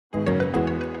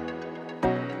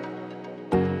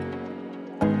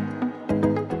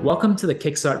Welcome to the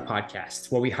Kickstart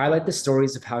podcast, where we highlight the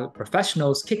stories of how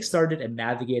professionals kickstarted and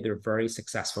navigated their very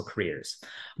successful careers.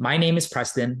 My name is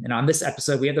Preston, and on this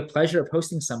episode, we have the pleasure of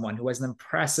hosting someone who has an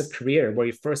impressive career where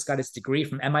he first got his degree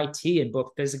from MIT in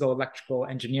both physical electrical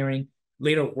engineering,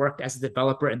 later worked as a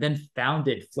developer, and then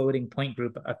founded Floating Point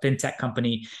Group, a fintech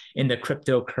company in the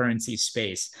cryptocurrency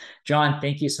space. John,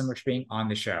 thank you so much for being on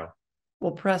the show.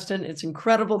 Well, Preston, it's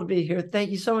incredible to be here. Thank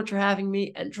you so much for having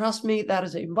me. And trust me, that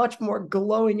is a much more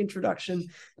glowing introduction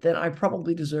than I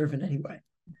probably deserve in any way.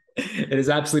 It is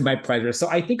absolutely my pleasure. So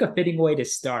I think a fitting way to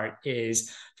start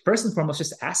is first and foremost,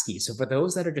 just ask you. So for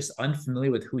those that are just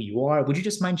unfamiliar with who you are, would you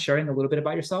just mind sharing a little bit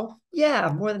about yourself? Yeah,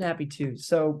 I'm more than happy to.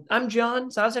 So I'm John.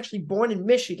 So I was actually born in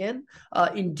Michigan,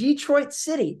 in Detroit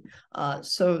City.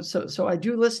 So I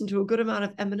do listen to a good amount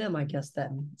of Eminem, I guess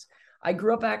that means. I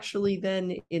grew up actually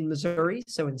then in Missouri,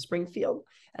 so in Springfield,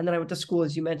 and then I went to school,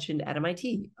 as you mentioned, at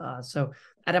MIT. So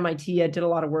at MIT, I did a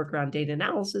lot of work around data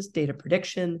analysis, data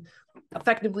prediction.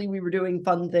 Effectively, we were doing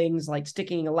fun things like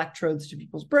sticking electrodes to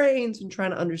people's brains and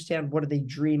trying to understand what are they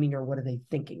dreaming or what are they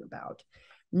thinking about.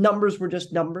 Numbers were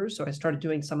just numbers, so I started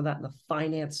doing some of that in the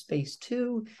finance space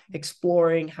too,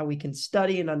 exploring how we can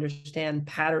study and understand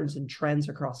patterns and trends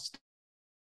across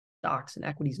stocks and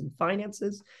equities and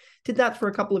finances. Did that for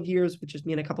a couple of years, which is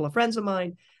me and a couple of friends of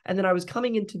mine. And then I was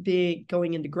going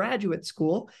into graduate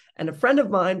school, and a friend of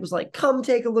mine was like, come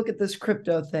take a look at this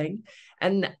crypto thing.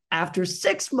 And after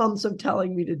 6 months of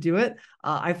telling me to do it,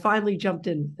 I finally jumped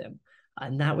in with him.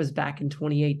 And that was back in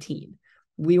 2018.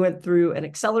 We went through an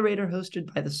accelerator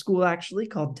hosted by the school, actually,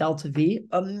 called Delta V.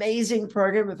 Amazing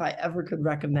program, if I ever could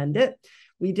recommend it.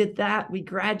 We did that. We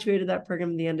graduated that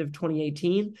program at the end of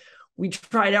 2018. We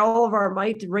tried all of our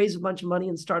might to raise a bunch of money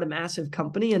and start a massive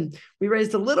company. And we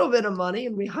raised a little bit of money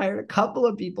and we hired a couple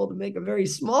of people to make a very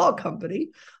small company.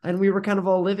 And we were kind of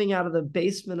all living out of the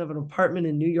basement of an apartment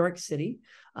in New York City.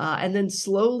 And then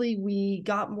slowly we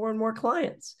got more and more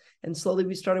clients. And slowly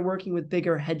we started working with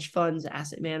bigger hedge funds,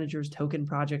 asset managers, token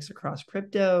projects across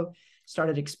crypto,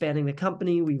 started expanding the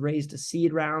company. We raised a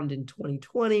seed round in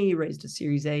 2020, raised a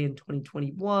Series A in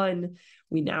 2021.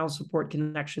 We now support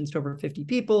connections to over 50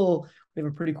 people. We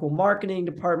have a pretty cool marketing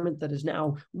department that is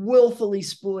now willfully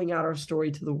spooling out our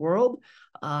story to the world.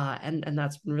 And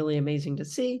that's been really amazing to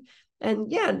see.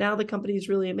 And yeah, now the company is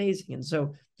really amazing. And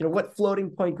so, what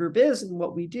Floating Point Group is and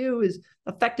what we do is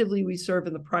effectively we serve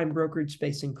in the prime brokerage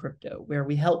space in crypto, where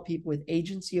we help people with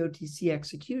agency OTC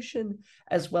execution,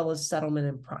 as well as settlement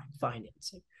and prime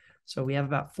financing. So we have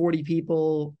about 40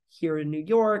 people here in New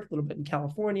York, a little bit in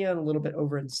California, and a little bit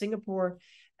over in Singapore.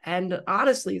 And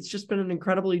honestly, it's just been an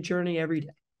incredible journey every day.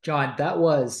 John, that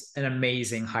was an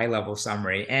amazing high-level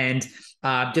summary. And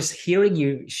just hearing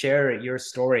you share your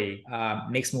story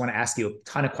makes me want to ask you a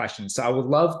ton of questions. So I would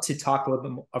love to talk a little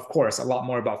bit, of course, a lot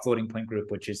more about Floating Point Group,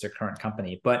 which is your current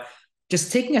company. But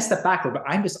just taking a step back,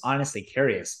 I'm just honestly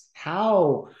curious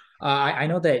how I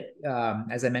know that,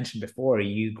 as I mentioned before,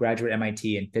 you graduated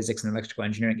MIT in physics and electrical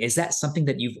engineering. Is that something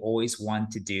that you've always wanted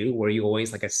to do? Were you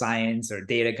always like a science or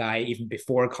data guy even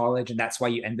before college? And that's why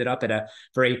you ended up at a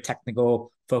very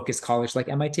technical focused college like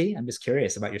MIT? I'm just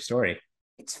curious about your story.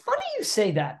 It's funny you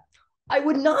say that. I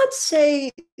would not say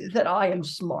that I am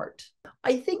smart.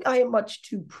 I think I am much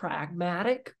too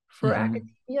pragmatic for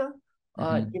academia.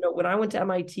 When I went to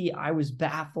MIT, I was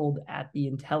baffled at the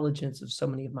intelligence of so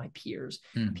many of my peers,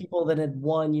 people that had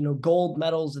won, gold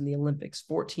medals in the Olympics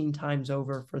 14 times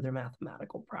over for their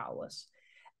mathematical prowess.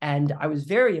 And I was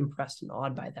very impressed and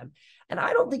awed by them. And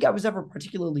I don't think I was ever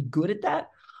particularly good at that.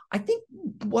 I think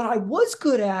what I was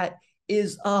good at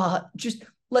is just,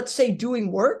 let's say,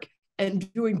 doing work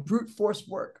and doing brute force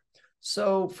work.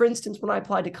 So for instance, when I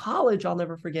applied to college, I'll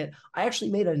never forget, I actually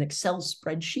made an Excel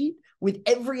spreadsheet with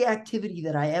every activity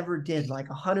that I ever did, like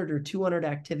 100 or 200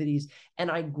 activities. And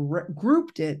I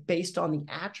grouped it based on the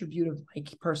attribute of my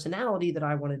personality that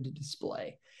I wanted to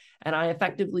display. And I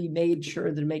effectively made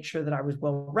sure that I was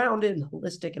well-rounded and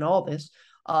holistic and all this.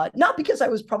 Not because I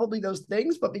was probably those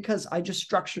things, but because I just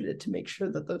structured it to make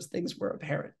sure that those things were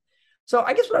apparent. So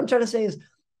I guess what I'm trying to say is,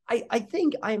 I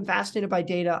think I am fascinated by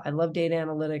data. I love data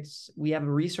analytics. We have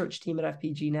a research team at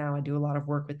FPG now. I do a lot of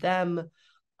work with them.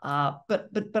 But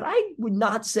I would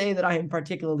not say that I am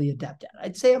particularly adept at it.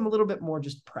 I'd say I'm a little bit more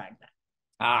just pragmatic.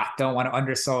 Don't want to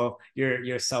undersell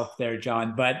yourself there,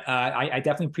 John, but I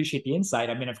definitely appreciate the insight.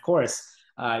 I mean, of course,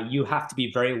 you have to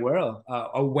be very well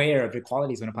aware of your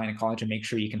qualities when applying to college and make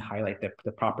sure you can highlight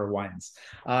the proper ones.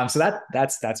 So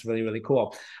that's really, really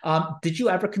cool. Did you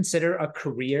ever consider a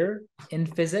career in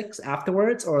physics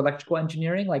afterwards or electrical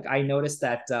engineering? Like I noticed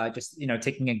that just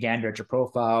taking a gander at your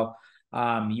profile,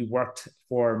 you worked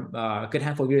for a good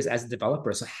handful of years as a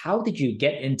developer. So how did you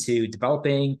get into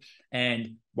developing,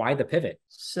 and why the pivot?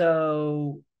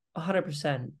 So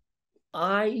 100%.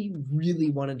 I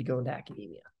really wanted to go into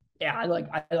academia. Yeah,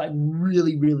 I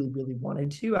really, really, really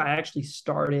wanted to. I actually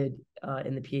started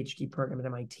in the PhD program at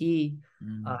MIT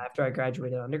after I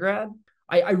graduated undergrad.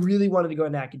 I really wanted to go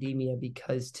into academia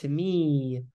because to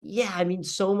me, yeah, I mean,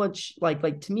 so much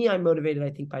like to me, I'm motivated, I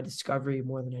think, by discovery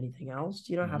more than anything else.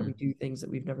 You know, how do we do things that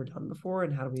we've never done before,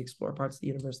 and how do we explore parts of the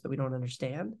universe that we don't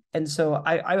understand? And so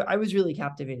I was really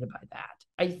captivated by that.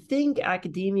 I think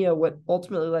academia, what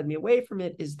ultimately led me away from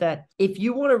it is that if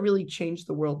you want to really change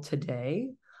the world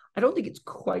today, I don't think it's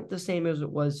quite the same as it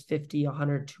was 50,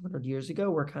 100, 200 years ago,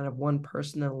 where kind of one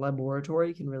person in a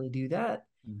laboratory can really do that.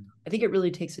 I think it really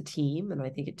takes a team, and I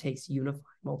think it takes unifying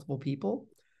multiple people.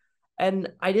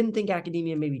 And I didn't think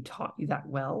academia maybe taught you that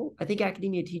well. I think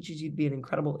academia teaches you to be an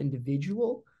incredible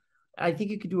individual. I think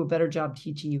it could do a better job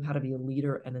teaching you how to be a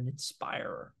leader and an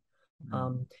inspirer.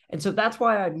 And so that's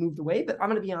why I moved away. But I'm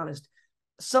going to be honest,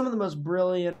 some of the most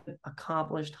brilliant,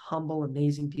 accomplished, humble,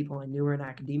 amazing people I knew were in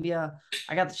academia.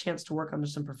 I got the chance to work under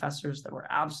some professors that were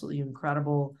absolutely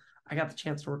incredible. I got the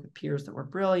chance to work with peers that were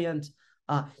brilliant.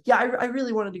 Yeah, I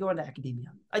really wanted to go into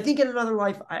academia. I think in another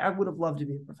life, I would have loved to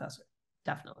be a professor.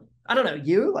 Definitely. I don't know.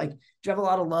 You like, do you have a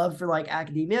lot of love for like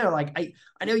academia? Or like,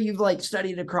 I know you've like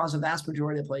studied across a vast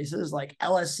majority of places, like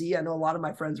LSC. I know a lot of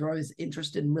my friends were always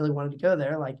interested and really wanted to go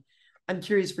there. Like, I'm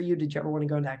curious for you. Did you ever want to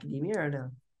go into academia or no?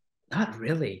 Not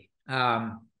really.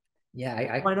 Yeah,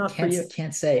 I Why not for you?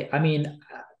 can't say. I mean,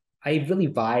 I really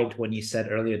vibed when you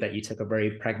said earlier that you took a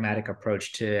very pragmatic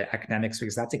approach to academics,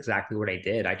 because that's exactly what I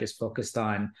did. I just focused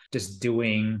on just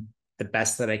doing the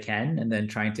best that I can, and then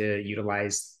trying to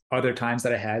utilize other times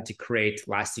that I had to create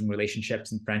lasting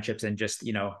relationships and friendships, and just,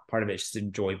 part of it, just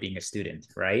enjoy being a student,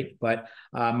 right? But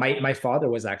my father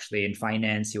was actually in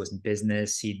finance. He was in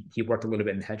business. He worked a little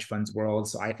bit in the hedge funds world.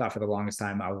 So I thought for the longest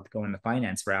time I would go in the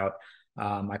finance route.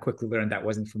 I quickly learned that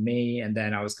wasn't for me, and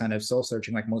then I was kind of soul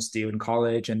searching like most do in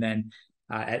college. And then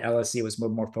at LSE, it was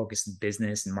more focused in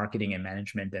business and marketing and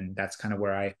management, and that's kind of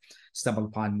where I stumbled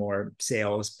upon more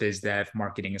sales, biz dev,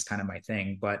 marketing is kind of my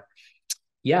thing. But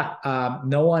yeah,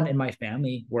 no one in my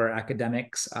family were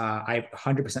academics. I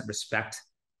 100% respect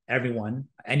anyone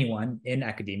in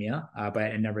academia, but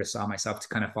I never saw myself to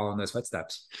kind of follow in those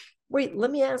footsteps. Wait,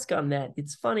 let me ask on that.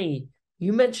 It's funny.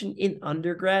 You mentioned in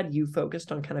undergrad, you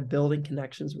focused on kind of building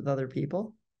connections with other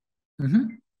people. Mm-hmm.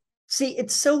 See,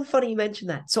 it's so funny you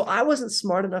mentioned that. So I wasn't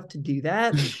smart enough to do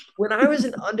that. When I was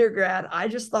in undergrad, I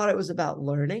just thought it was about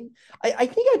learning. I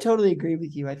think I totally agree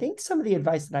with you. I think some of the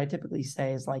advice that I typically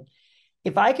say is like,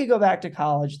 if I could go back to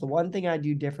college, the one thing I'd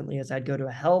do differently is I'd go to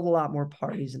a hell of a lot more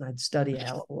parties and I'd study a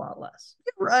hell of a lot less.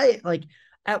 Right. Like,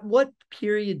 at what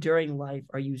period during life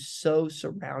are you so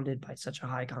surrounded by such a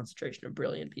high concentration of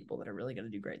brilliant people that are really going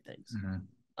to do great things? Mm-hmm.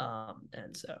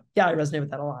 And so, yeah, I resonate with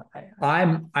that a lot.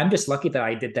 I'm just lucky that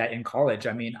I did that in college.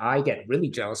 I mean, I get really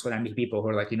jealous when I meet people who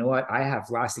are like, you know what, I have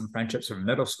lasting friendships from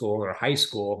middle school or high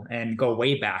school and go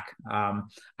way back. I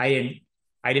didn't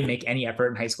I didn't make any effort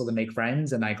in high school to make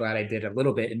friends, and I'm glad I did a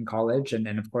little bit in college, and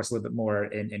of course a little bit more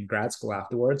in grad school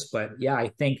afterwards. But yeah, I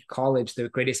think college, the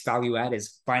greatest value add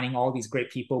is finding all these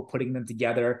great people, putting them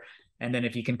together, and then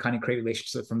if you can kind of create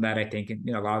relationships from that, I think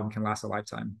a lot of them can last a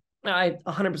lifetime. I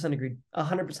 100% agreed.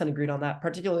 100% agreed on that,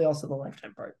 particularly also the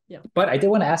lifetime part. Yeah. But I did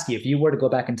want to ask you, if you were to go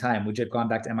back in time, would you have gone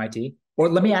back to MIT? Or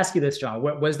let me ask you this, John.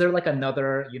 Was there like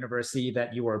another university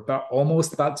that you were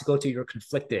almost about to go to? You're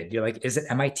conflicted. You're like, is it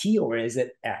MIT or is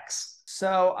it X?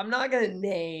 So I'm not going to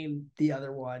name the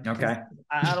other one. Okay.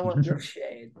 I don't want to throw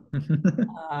shade.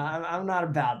 I'm not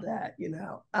about that, you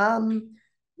know.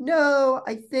 No,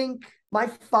 I think my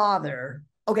father.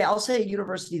 Okay, I'll say a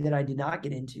university that I did not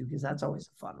get into because that's always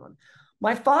a fun one.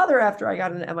 My father, after I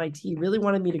got into MIT, really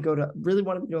wanted me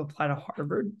to apply to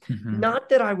Harvard. Mm-hmm. Not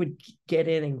that I would get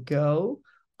in and go,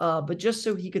 but just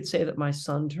so he could say that my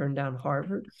son turned down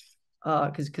Harvard,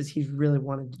 because he really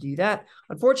wanted to do that.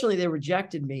 Unfortunately, they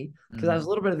rejected me because I was a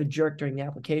little bit of a jerk during the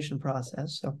application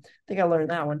process. So I think I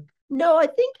learned that one. No, I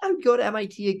think I would go to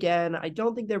MIT again. I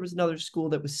don't think there was another school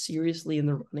that was seriously in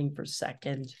the running for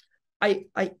second.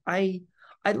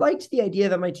 I liked the idea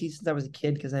of MIT since I was a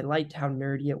kid because I liked how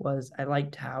nerdy it was. I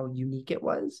liked how unique it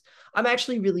was. I'm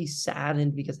actually really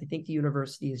saddened because I think the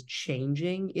university is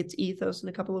changing its ethos in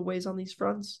a couple of ways on these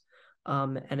fronts,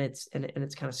 and it's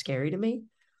kind of scary to me.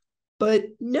 But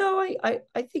no, I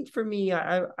think for me,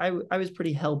 I was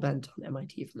pretty hell bent on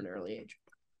MIT from an early age.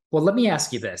 Well, let me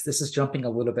ask you this. This is jumping a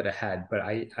little bit ahead,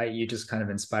 but you just kind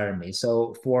of inspired me.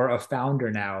 So, for a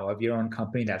founder now of your own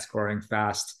company that's growing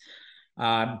fast,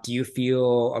 Do you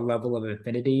feel a level of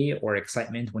affinity or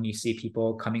excitement when you see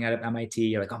people coming out of MIT?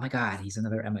 You're like, oh my God, he's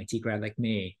another MIT grad like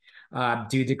me.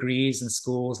 Do degrees and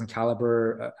schools and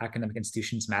caliber academic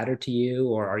institutions matter to you,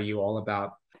 or are you all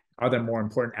about other more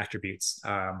important attributes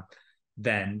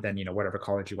than whatever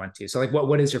college you went to? So like,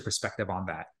 what is your perspective on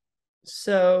that?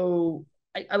 So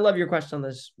I love your question on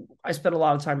this. I spent a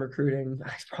lot of time recruiting.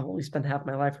 I probably spent half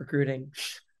my life recruiting.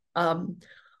 Um,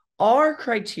 our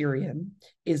criterion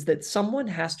is that someone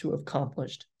has to have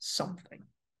accomplished something.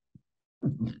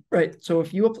 Right. So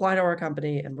if you apply to our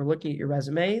company and we're looking at your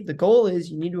resume, the goal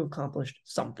is you need to have accomplished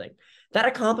something. That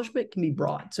accomplishment can be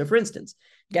broad. So for instance,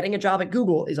 getting a job at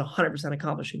Google is 100%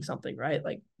 accomplishing something, right?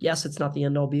 Like, yes, it's not the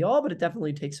end all be all, but it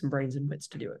definitely takes some brains and wits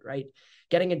to do it, right?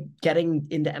 Getting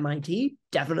into MIT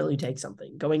definitely takes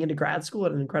something. Going into grad school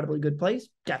at an incredibly good place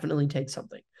definitely takes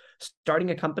something. Starting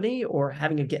a company or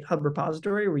having a GitHub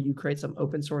repository where you create some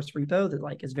open source repo that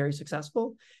like is very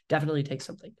successful definitely takes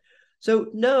something. So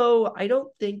no, I don't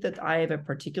think that I have a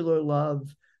particular love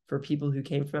for people who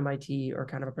came from MIT or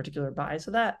kind of a particular bias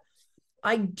of that.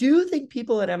 I do think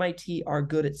people at MIT are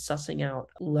good at sussing out,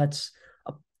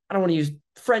 I don't want to use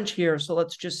French here, so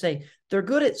let's just say they're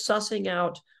good at sussing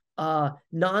out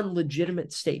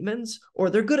non-legitimate statements, or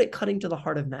they're good at cutting to the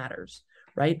heart of matters,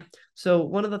 right? So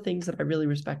one of the things that I really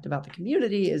respect about the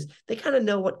community is they kind of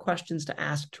know what questions to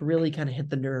ask to really kind of hit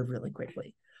the nerve really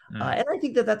quickly. And I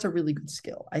think that that's a really good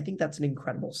skill. I think that's an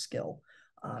incredible skill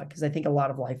because I think a lot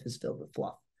of life is filled with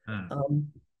fluff.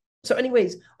 So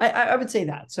anyways, I would say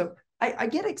that. So I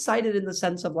get excited in the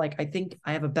sense of like, I think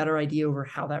I have a better idea over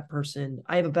how that person,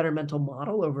 I have a better mental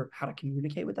model over how to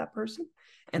communicate with that person.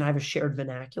 And I have a shared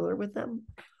vernacular with them.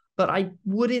 But I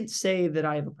wouldn't say that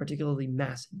I have a particularly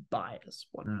massive bias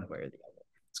one way or the other.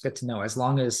 It's good to know. As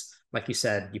long as, like you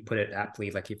said, you put it aptly,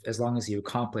 like as long as you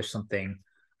accomplish something,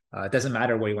 it doesn't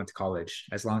matter where you went to college,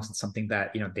 as long as it's something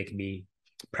that they can be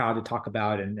proud to talk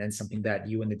about and something that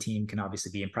you and the team can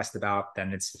obviously be impressed about,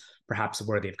 then it's perhaps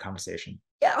worthy of conversation.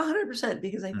 Yeah, 100%.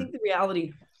 Because I think the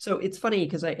reality, so it's funny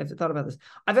because I've thought about this.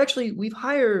 We've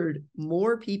hired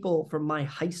more people from my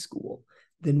high school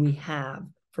than we have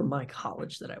from my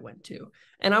college that I went to.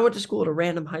 And I went to school at a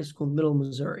random high school in Middle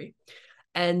Missouri.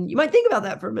 And you might think about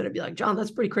that for a minute, be like, John,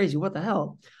 that's pretty crazy. What the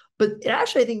hell? But it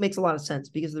actually, I think, makes a lot of sense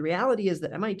because the reality is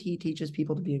that MIT teaches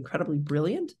people to be incredibly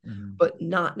brilliant, but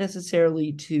not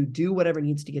necessarily to do whatever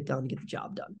needs to get done to get the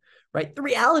job done, right? The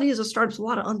reality is a startup's a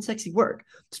lot of unsexy work.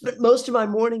 Spent most of my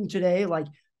morning today, like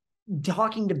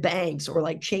talking to banks or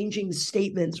like changing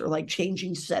statements or like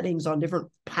changing settings on different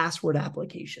password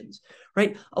applications,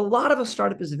 right? A lot of a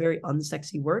startup is a very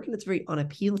unsexy work and it's very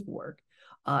unappealing work.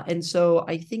 And so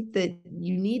I think that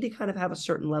you need to kind of have a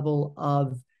certain level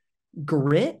of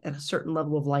grit and a certain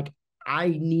level of like, I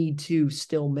need to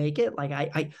still make it. Like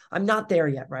I'm not there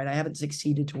yet, right? I haven't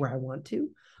succeeded to where I want to.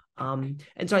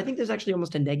 And so I think there's actually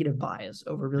almost a negative bias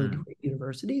over really great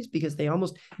universities because they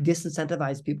almost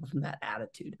disincentivize people from that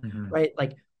attitude, right?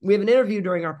 Like we have an interview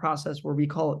during our process where we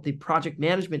call it the project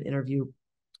management interview,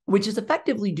 which is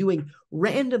effectively doing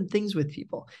random things with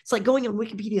people. It's like going on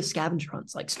Wikipedia scavenger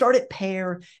hunts, like start at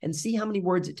pair and see how many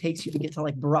words it takes you to get to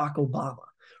like Barack Obama,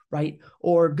 right?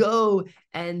 Or go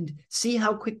and see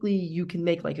how quickly you can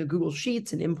make like a Google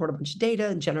Sheets and import a bunch of data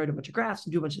and generate a bunch of graphs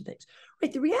and do a bunch of things,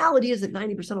 right? The reality is that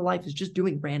 90% of life is just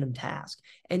doing random tasks.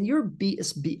 And your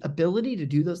ability to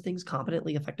do those things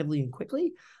competently, effectively, and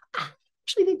quickly, I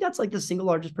actually think that's like the single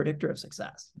largest predictor of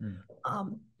success.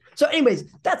 So anyways,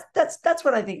 that's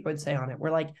what I think I would say on it.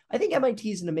 We're like, I think MIT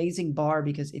is an amazing bar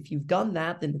because if you've done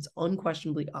that, then it's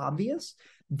unquestionably obvious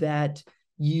that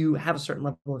you have a certain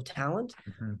level of talent.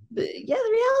 But yeah,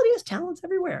 the reality is talent's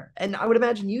everywhere. And I would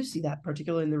imagine you see that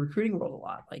particularly in the recruiting world a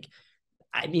lot. Like,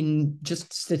 I mean,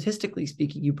 just statistically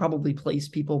speaking, you probably place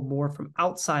people more from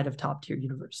outside of top tier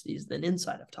universities than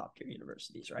inside of top tier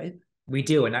universities, right? We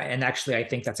do. And actually, I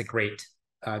think that's a great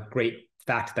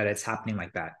fact that it's happening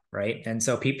like that, right? And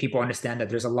so people understand that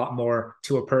there's a lot more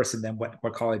to a person than what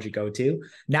college you go to.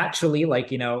 Naturally,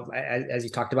 like, as you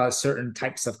talked about, certain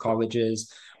types of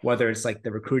colleges, whether it's like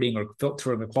the recruiting or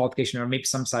filtering the qualification, or maybe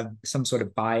some sort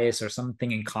of bias or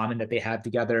something in common that they have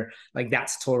together, like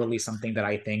that's totally something that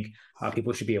I think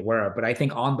people should be aware of. But I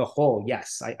think on the whole,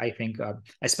 yes, I think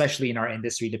especially in our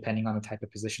industry, depending on the type of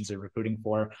positions they're recruiting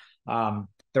for,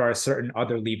 there are certain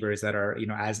other levers that are,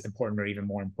 as important or even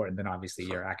more important than obviously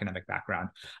your academic background.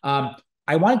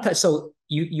 I wanted to, so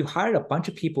you hired a bunch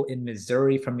of people in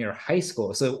Missouri from your high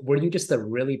school. So were you just a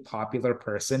really popular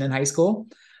person in high school?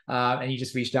 And you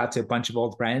just reached out to a bunch of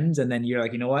old friends and then you're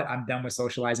like, you know what, I'm done with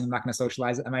socializing. I'm not going to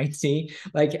socialize at MIT.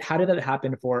 Like, how did that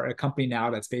happen for a company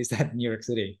now that's based at New York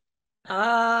City?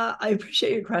 I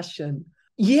appreciate your question.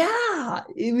 Yeah,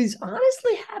 it was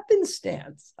honestly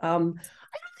happenstance. I don't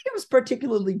think I was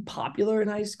particularly popular in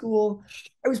high school.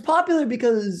 I was popular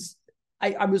because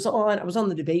I was on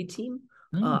the debate team.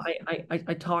 Hmm.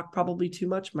 I talk probably too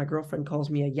much. My girlfriend calls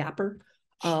me a yapper.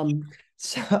 Um,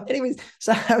 so anyways,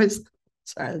 so I was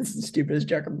sorry, this is the stupidest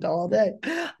joke I'm telling all day.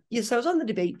 Yes, I was on the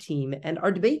debate team, and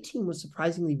our debate team was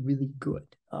surprisingly really good.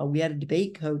 We had a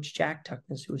debate coach, Jack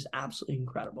Tuckness, who was absolutely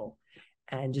incredible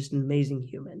and just an amazing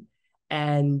human.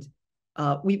 And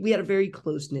we had a very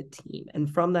close knit team.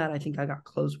 And from that, I think I got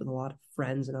close with a lot of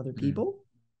friends and other Hmm. people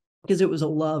because it was a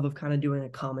love of kind of doing a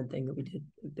common thing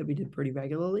that we did pretty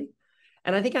regularly.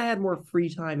 And I think I had more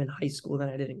free time in high school than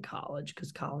I did in college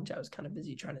because college I was kind of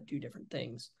busy trying to do different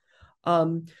things.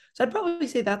 So I'd probably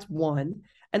say that's one.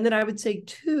 And then I would say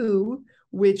two,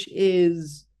 which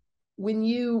is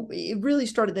it really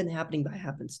started then happening by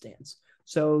happenstance.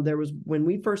 So there was, when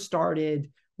we first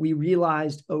started, we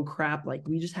realized, oh crap, like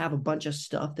we just have a bunch of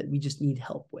stuff that we just need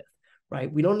help with,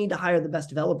 right? We don't need to hire the best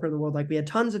developer in the world. Like we had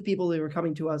tons of people that were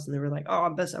coming to us and they were like, oh,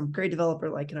 I'm a great developer.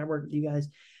 Like, can I work with you guys?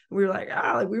 And we were like,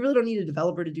 like, we really don't need a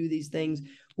developer to do these things.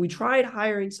 We tried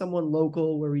hiring someone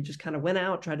local where we just kind of went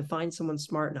out, tried to find someone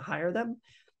smart and hire them.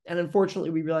 And unfortunately,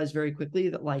 we realized very quickly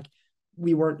that like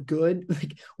we weren't good.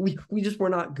 Like we just were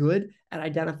not good at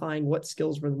identifying what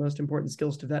skills were the most important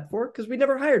skills to vet for because we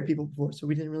never hired people before, so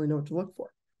we didn't really know what to look for.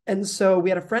 And so we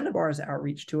had a friend of ours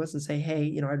outreach to us and say,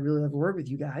 hey, I'd really love to work with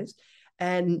you guys.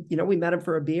 And we met him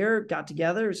for a beer, got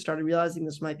together, started realizing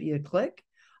this might be a click,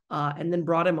 and then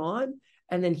brought him on.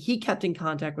 And then he kept in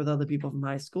contact with other people from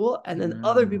high school. And then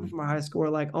other people Mm. from our high school were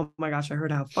like, oh my gosh, I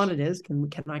heard how fun it is. Can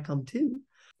I come too?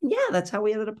 Yeah, that's how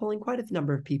we ended up pulling quite a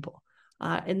number of people.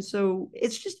 And so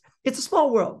it's a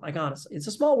small world, like honestly, it's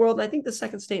a small world. And I think the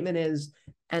second statement is,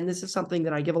 and this is something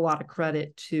that I give a lot of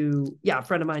credit to, a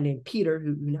friend of mine named Peter,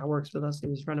 who now works with us. He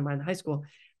was a friend of mine in high school.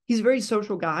 He's a very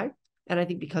social guy. And I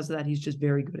think because of that, he's just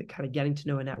very good at kind of getting to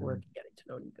know a network, getting to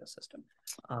know an ecosystem.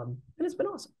 And it's been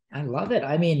awesome. I love it.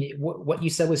 I mean, what you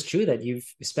said was true that you've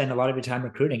spent a lot of your time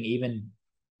recruiting, even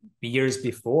years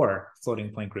before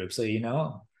Floating Point Group. So,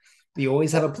 you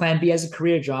always have a plan B as a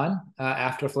career, John,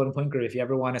 after Floating Point Group. If you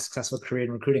ever want a successful career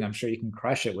in recruiting, I'm sure you can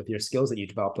crush it with your skills that you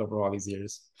developed over all these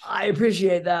years. I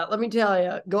appreciate that. Let me tell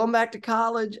you, going back to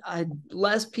college,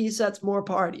 less P sets, more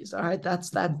parties. All right,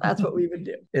 that's what we would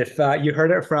do. If you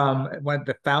heard it from one of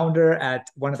the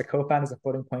co-founders of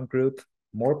Floating Point Group,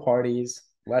 more parties,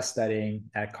 less studying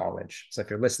at college. So if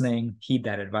you're listening, heed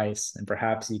that advice, and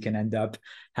perhaps you can end up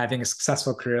having a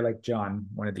successful career like John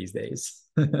one of these days.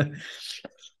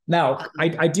 Now,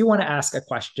 I do want to ask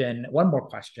one more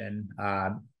question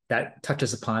that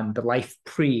touches upon the life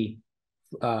pre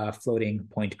Floating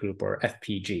Point Group, or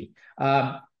FPG.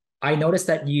 I noticed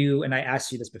that and I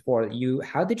asked you this before,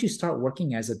 how did you start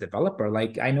working as a developer?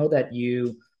 Like, I know that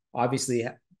you obviously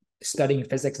studying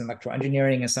physics and electrical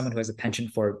engineering, as someone who has a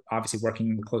penchant for obviously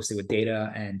working closely with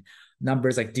data and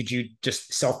numbers. Like, did you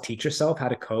just self-teach yourself how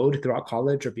to code throughout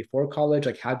college or before college?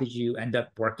 Like, how did you end up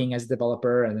working as a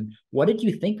developer? And then what did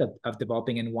you think of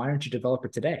developing, and why aren't you a developer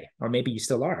today? Or maybe you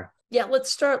still are. Yeah,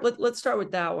 let's start with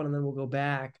that one and then we'll go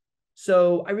back.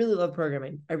 So I really love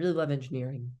programming. I really love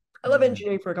engineering. I love Mm-hmm.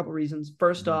 engineering for a couple of reasons.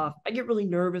 First off, I get really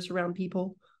nervous around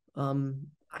people.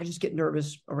 I just get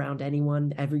nervous around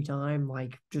anyone every time,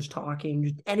 like just talking,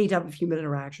 just any type of human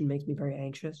interaction makes me very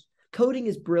anxious. Coding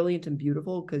is brilliant and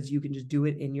beautiful because you can just do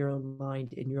it in your own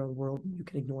mind, in your own world, and you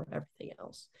can ignore everything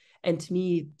else. And to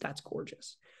me, that's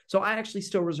gorgeous. So I actually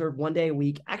still reserve one day a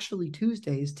week, actually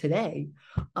Tuesdays today,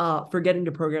 for getting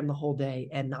to program the whole day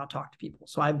and not talk to people.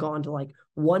 So I've gone to like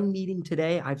one meeting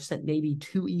today. I've sent maybe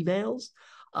 2 emails,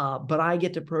 but I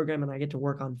get to program and I get to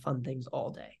work on fun things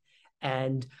all day.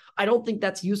 And I don't think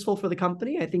that's useful for the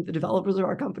company. I think the developers of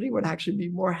our company would actually be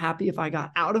more happy if I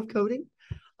got out of coding.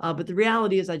 But the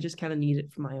reality is I just kind of need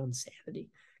it for my own sanity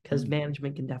because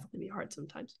management can definitely be hard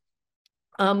sometimes.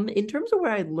 In terms of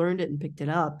where I learned it and picked it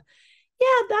up,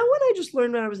 yeah, that one I just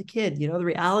learned when I was a kid. The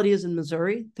reality is in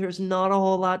Missouri, there's not a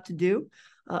whole lot to do.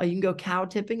 You can go cow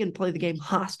tipping and play the game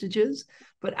Hostages,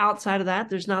 but outside of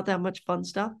that, there's not that much fun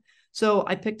stuff. So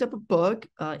I picked up a book,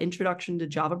 Introduction to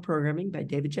Java Programming by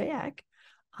David J. Eck,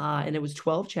 and it was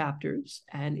 12 chapters,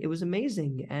 and it was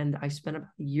amazing. And I spent about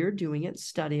a year doing it,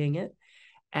 studying it.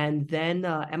 And then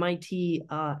MITx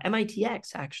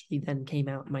actually then came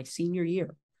out my senior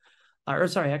year, or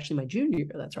sorry, actually my junior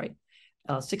year, that's right.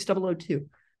 6002,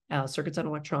 Circuits and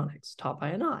Electronics, taught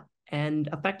by Anat. And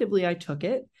effectively, I took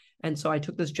it And so I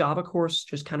took this Java course,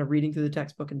 just kind of reading through the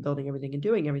textbook and building everything and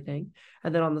doing everything.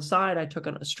 And then on the side, I took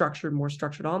a more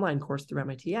structured online course through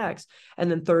MITx. And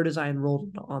then third is I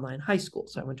enrolled in online high school.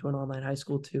 So I went to an online high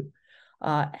school too.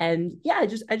 And yeah, I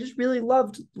just really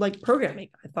loved like programming.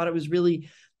 I thought it was really,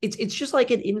 it's just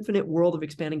like an infinite world of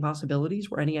expanding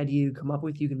possibilities where any idea you come up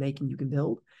with, you can make and you can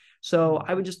build. So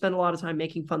I would just spend a lot of time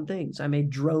making fun things. I made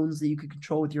drones that you could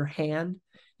control with your hand.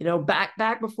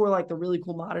 Back before like the really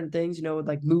cool modern things, would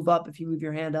like move up if you move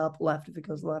your hand up, left if it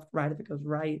goes left, right if it goes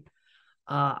right.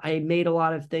 I made a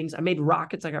lot of things. I made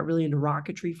rockets. I got really into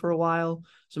rocketry for a while.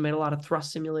 So I made a lot of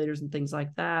thrust simulators and things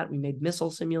like that. We made missile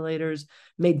simulators,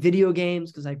 made video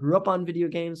games because I grew up on video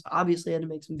games. Obviously, I had to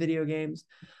make some video games.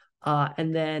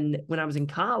 And then when I was in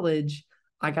college,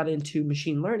 I got into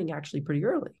machine learning actually pretty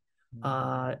early.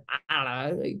 I don't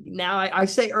know. Now I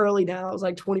say early now. It was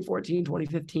like 2014,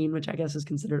 2015, which I guess is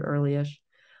considered early-ish.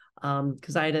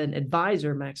 Because I had an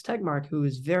advisor, Max Tegmark, who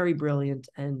was very brilliant,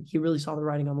 and he really saw the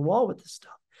writing on the wall with this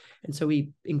stuff. And so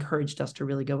he encouraged us to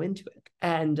really go into it.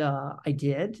 And I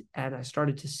did, and I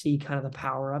started to see kind of the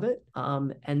power of it.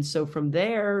 And so from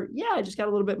there, I just got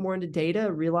a little bit more into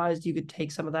data, realized you could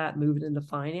take some of that, move it into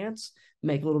finance,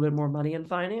 make a little bit more money in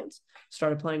finance,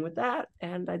 started playing with that.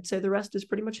 And I'd say the rest is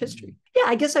pretty much history. Yeah,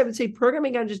 I guess I would say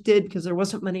programming I just did because there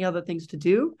wasn't many other things to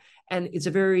do. And it's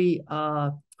very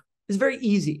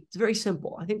easy. It's very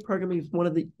simple. I think programming is one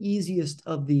of the easiest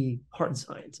of the hard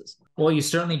sciences. Well, you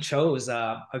certainly chose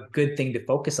a good thing to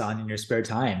focus on in your spare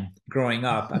time growing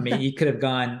up. I mean, you could have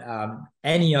gone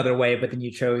any other way, but then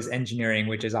you chose engineering,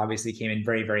 which is obviously came in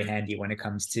very, very handy when it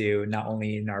comes to not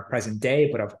only in our present day,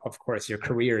 but of course your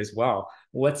career as well.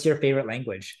 What's your favorite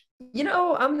language? I'm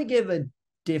going to give a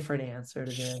different answer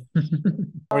to this.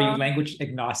 Or are you language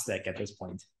agnostic at this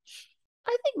point?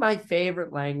 I think my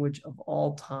favorite language of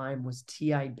all time was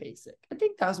TI Basic. I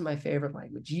think that was my favorite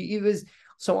language.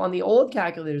 So on the old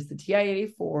calculators, the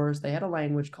TI-84s, they had a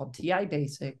language called TI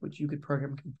Basic, which you could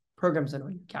program programs in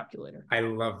on your calculator. I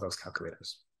love those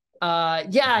calculators.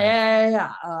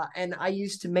 Yeah. And I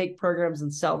used to make programs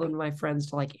and sell them to my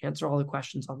friends to like answer all the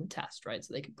questions on the test, right?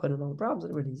 So they could put in all the problems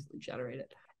and it would easily generate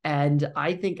it. And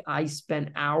I think I spent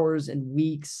hours and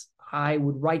weeks. I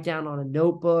would write down on a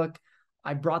notebook.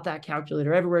 I brought that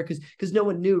calculator everywhere because no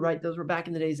one knew, right? Those were back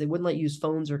in the days. They wouldn't let you use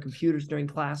phones or computers during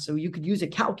class. So you could use a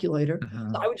calculator.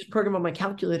 So I would just program on my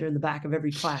calculator in the back of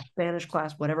every class, Spanish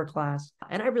class, whatever class.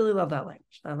 And I really love that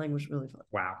language. That language was really fun.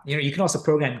 Wow. You can also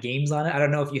program games on it. I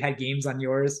don't know if you had games on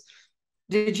yours.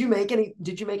 Did you make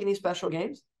any special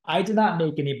games? I did not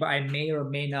make any, but I may or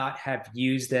may not have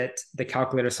used the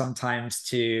calculator sometimes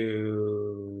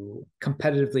to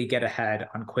competitively get ahead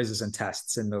on quizzes and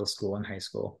tests in middle school and high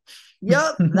school.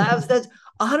 Yep, that's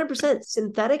 100%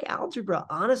 synthetic algebra.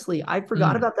 Honestly, I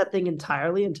forgot about that thing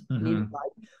entirely until I needed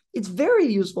life. It's very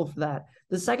useful for that.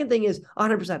 The second thing is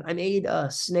 100%. I made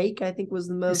a Snake, I think was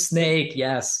the most. Snake,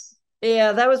 yes.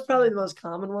 Yeah, that was probably the most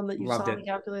common one that you Loved saw it. in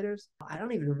calculators. I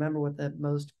don't even remember what the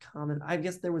most common. I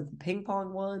guess there were the ping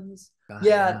pong ones.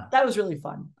 Yeah, that was really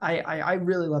fun. I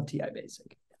really love TI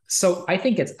Basic. So I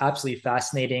think it's absolutely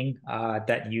fascinating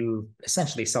that you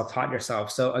essentially self-taught yourself.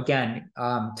 So again,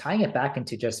 tying it back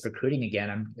into just recruiting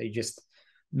again, it just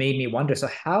made me wonder. So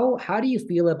how do you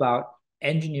feel about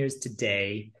engineers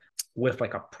today with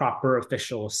like a proper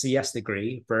official CS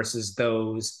degree versus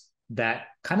those that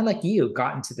kind of like you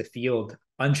got into the field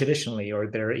untraditionally, or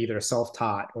they're either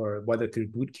self-taught or whether through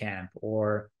boot camp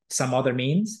or some other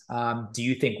means? Do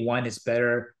you think one is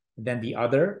better than the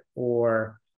other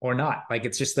or not? Like,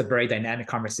 it's just a very dynamic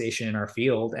conversation in our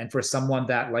field. And for someone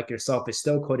that like yourself is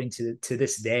still coding to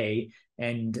this day,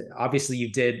 and obviously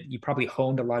you probably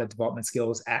honed a lot of development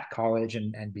skills at college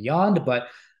and beyond, but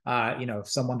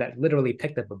someone that literally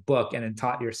picked up a book and then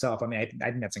taught yourself. I mean, I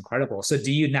think that's incredible. So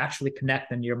do you naturally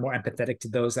connect and you're more empathetic to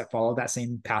those that follow that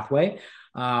same pathway?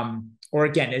 Or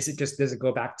again, does it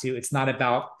go back to, it's not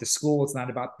about the school, it's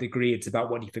not about the degree, it's about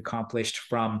what you've accomplished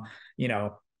from,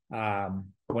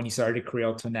 when you started your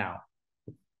career to now?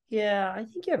 Yeah, I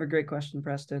think you have a great question,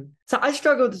 Preston. So I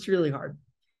struggle with this really hard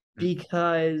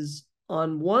because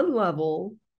on one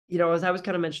level, as I was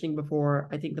kind of mentioning before,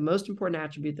 I think the most important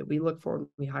attribute that we look for when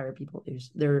we hire people is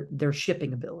their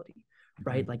shipping ability,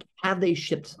 right? Like, have they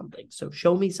shipped something? So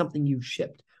show me something you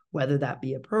shipped, whether that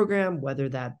be a program, whether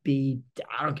that be,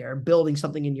 I don't care, building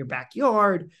something in your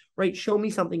backyard, right? Show me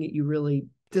something that you really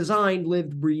designed,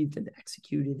 lived, breathed, and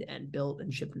executed and built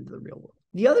and shipped into the real world.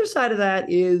 The other side of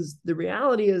that is the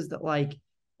reality is that like,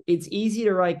 it's easy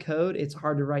to write code. It's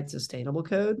hard to write sustainable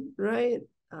code, right?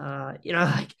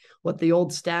 Like what the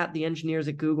old stat, the engineers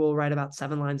at Google write about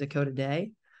 7 lines of code a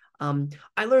day.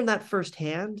 I learned that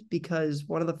firsthand because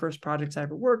one of the first projects I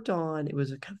ever worked on, it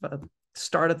was a kind of a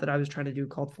startup that I was trying to do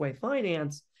called Foy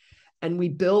Finance. And we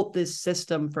built this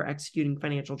system for executing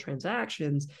financial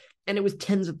transactions. And it was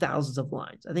tens of thousands of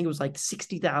lines. I think it was like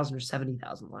 60,000 or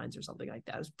 70,000 lines or something like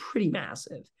that. It was pretty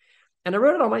massive. And I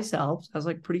wrote it all myself. So I was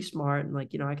like pretty smart and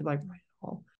like, I could like write it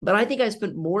all. But I think I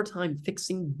spent more time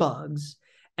fixing bugs,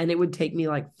 and it would take me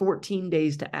like 14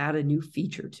 days to add a new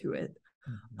feature to it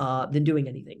than doing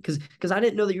anything. Because I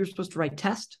didn't know that you were supposed to write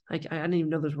tests. I didn't even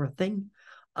know those were a thing.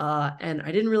 And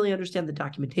I didn't really understand the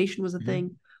documentation was a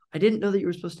thing. I didn't know that you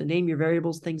were supposed to name your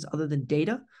variables things other than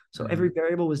data. So every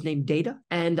variable was named data.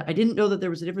 And I didn't know that there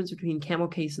was a difference between camel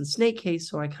case and snake case.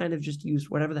 So I kind of just used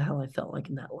whatever the hell I felt like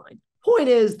in that line. Point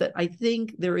is that I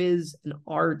think there is an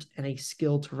art and a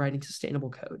skill to writing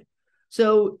sustainable code.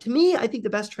 So to me, I think the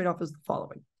best trade-off is the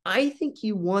following. I think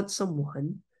you want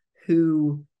someone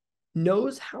who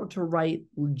knows how to write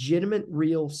legitimate,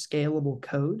 real, scalable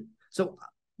code. So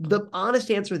the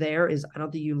honest answer there is I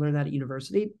don't think you learn that at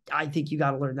university. I think you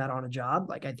got to learn that on a job.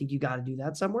 Like, I think you got to do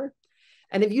that somewhere.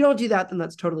 And if you don't do that, then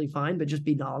that's totally fine. But just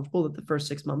be knowledgeable that the first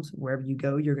 6 months, wherever you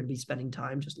go, you're going to be spending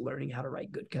time just learning how to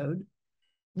write good code.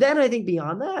 Then I think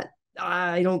beyond that,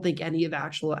 I don't think any of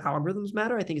actual algorithms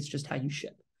matter. I think it's just how you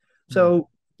ship. So,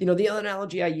 the other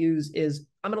analogy I use is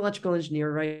I'm an electrical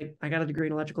engineer, right? I got a degree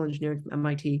in electrical engineering from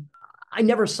MIT. I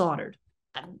never soldered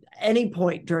at any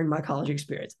point during my college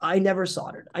experience. I never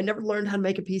soldered. I never learned how to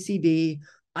make a PCB.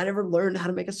 I never learned how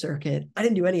to make a circuit. I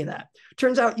didn't do any of that.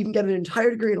 Turns out you can get an entire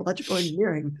degree in electrical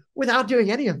engineering without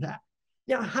doing any of that.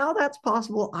 Now, how that's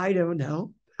possible, I don't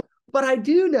know. But I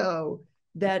do know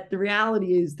that the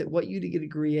reality is that what you get a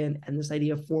degree in and this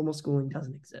idea of formal schooling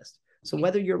doesn't exist. So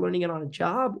whether you're learning it on a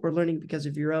job or learning because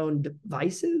of your own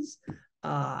devices,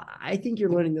 I think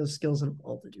you're learning those skills in a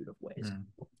multitude of ways.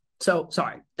 So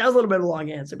sorry, that was a little bit of a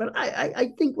long answer, but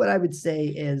I think what I would say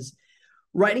is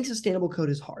writing sustainable code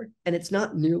is hard, and it's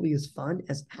not nearly as fun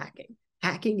as hacking.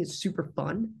 Hacking is super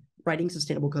fun. Writing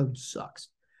sustainable code sucks.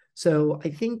 So I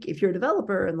think if you're a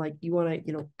developer and like you want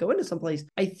to, go into someplace,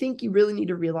 I think you really need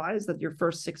to realize that your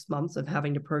first 6 months of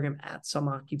having to program at some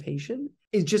occupation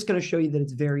is just going to show you that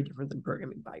it's very different than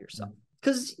programming by yourself.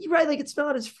 Because, right, like it's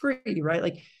not as free, right?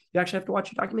 Like you actually have to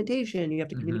watch your documentation, you have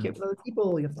to communicate with other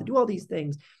people, you have to do all these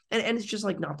things. And it's just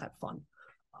like not that fun.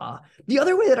 The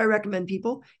other way that I recommend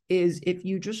people is if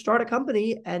you just start a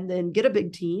company and then get a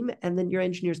big team and then your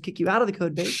engineers kick you out of the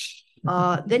code base,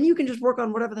 then you can just work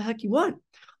on whatever the heck you want.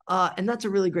 And that's a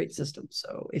really great system.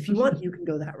 So if you want, you can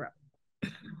go that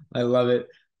route. I love it.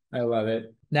 I love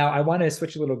it. Now I want to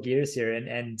switch a little gears here,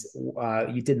 and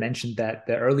you did mention that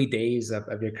the early days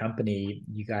of your company,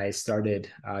 you guys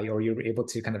started, or you were able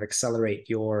to kind of accelerate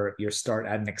your start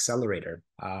at an accelerator.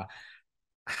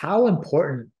 How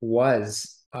important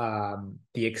was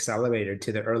the accelerator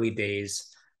to the early days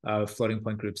of Floating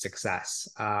Point Group success?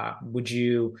 Would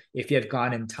you, if you had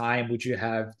gone in time,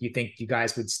 do you think you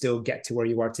guys would still get to where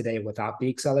you are today without the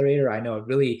accelerator? I know it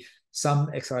really, some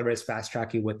accelerators fast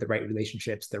track you with the right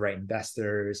relationships, the right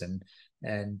investors, and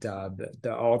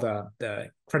all the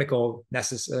critical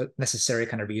necessary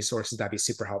kind of resources that'd be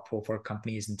super helpful for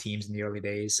companies and teams in the early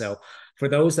days. So for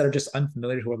those that are just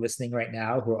unfamiliar, who are listening right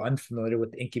now, who are unfamiliar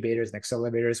with incubators and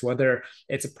accelerators, whether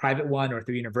it's a private one or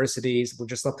through universities, we'd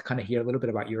just love to kind of hear a little bit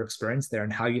about your experience there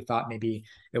and how you thought maybe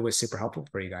it was super helpful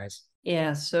for you guys.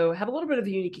 Yeah, so have a little bit of a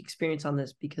unique experience on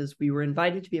this because we were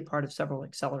invited to be a part of several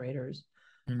accelerators.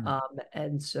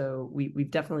 And so we've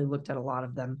definitely looked at a lot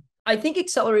of them. I think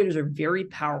accelerators are very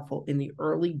powerful in the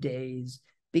early days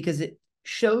because it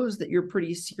shows that you're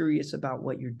pretty serious about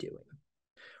what you're doing,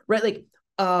 right? Like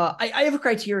I have a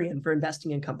criterion for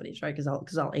investing in companies, right?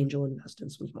 Because I'll angel invest in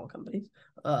some small companies.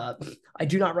 I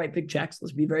do not write big checks.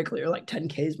 Let's be very clear. Like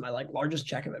 10K is my largest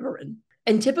check I've ever written.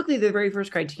 And typically the very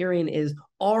first criterion is,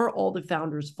 are all the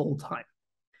founders full-time?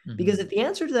 Because if the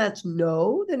answer to that's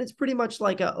no, then it's pretty much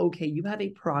like okay, you have a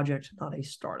project, not a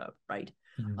startup, right?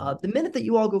 The minute that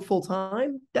you all go full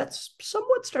time, that's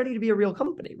somewhat starting to be a real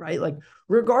company, right? Like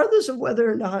regardless of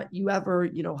whether or not you ever,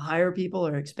 hire people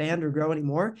or expand or grow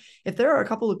anymore, if there are a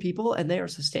couple of people and they are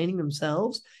sustaining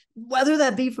themselves, whether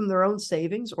that be from their own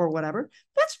savings or whatever,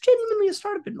 that's genuinely a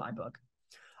startup in my book.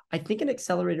 I think an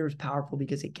accelerator is powerful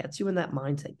because it gets you in that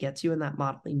mindset, gets you in that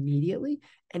model immediately,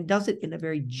 and does it in a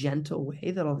very gentle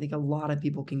way that I think a lot of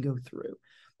people can go through.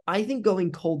 I think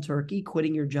going cold turkey,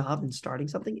 quitting your job and starting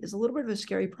something is a little bit of a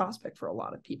scary prospect for a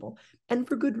lot of people, and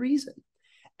for good reason.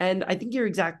 And I think you're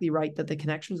exactly right that the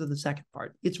connections are the second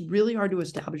part. It's really hard to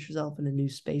establish yourself in a new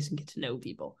space and get to know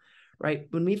people, right?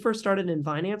 When we first started in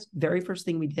finance, very first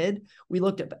thing we did, we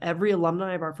looked at every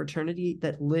alumni of our fraternity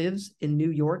that lives in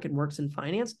New York and works in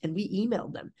finance, and we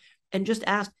emailed them and just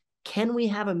asked, can we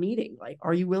have a meeting? Like,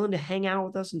 are you willing to hang out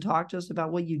with us and talk to us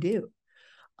about what you do?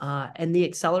 And the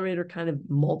accelerator kind of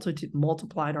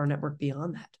multiplied our network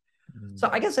beyond that. So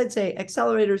I guess I'd say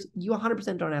accelerators, you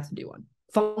 100% don't have to do one.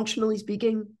 Functionally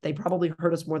speaking, they probably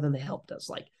hurt us more than they helped us.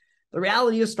 Like, the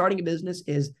reality of starting a business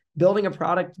is building a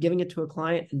product, giving it to a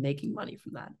client, and making money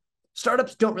from that.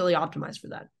 Startups don't really optimize for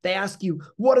that. They ask you,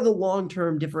 what are the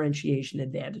long-term differentiation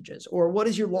advantages? Or what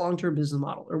is your long-term business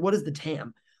model? Or what is the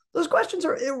TAM? Those questions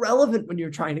are irrelevant when you're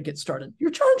trying to get started. You're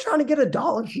trying to get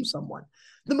 $1 from someone.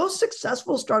 The most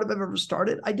successful startup I've ever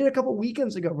started, I did a couple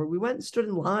weekends ago where we went and stood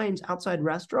in lines outside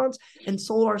restaurants and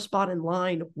sold our spot in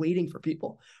line waiting for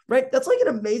people, right? That's like an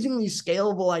amazingly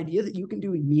scalable idea that you can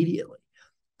do immediately.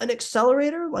 An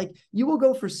accelerator, like, you will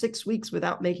go for 6 weeks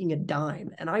without making a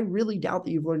dime. And I really doubt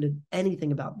that you've learned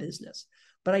anything about business.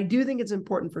 But I do think it's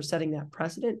important for setting that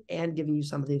precedent and giving you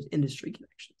some of these industry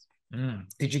connections.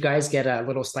 Did you guys get a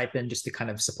little stipend just to kind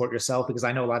of support yourself? Because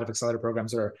I know a lot of accelerator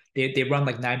programs they run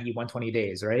like 90, 120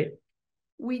 days, right?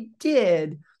 We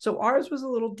did. So ours was a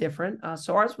little different.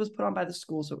 So ours was put on by the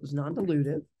school, so it was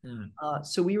non-dilutive.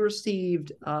 So we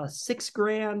received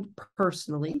 $6,000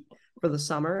 personally for the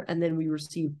summer, and then we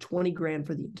received $20,000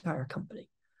 for the entire company.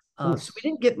 So we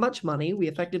didn't get much money. We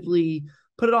effectively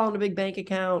put it all in a big bank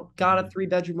account, got a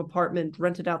 3-bedroom apartment,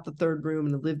 rented out the 3rd room,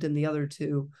 and lived in the other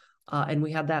 2. And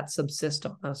we had that subsist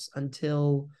on us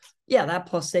until, that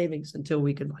plus savings, until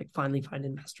we could like finally find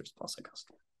investors plus a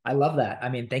customer. I love that. I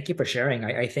mean, thank you for sharing.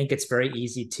 I think it's very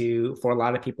easy for a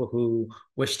lot of people who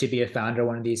wish to be a founder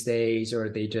one of these days, or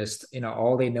they just,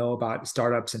 all they know about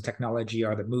startups and technology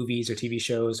are the movies or TV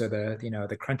shows or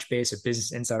the Crunchbase or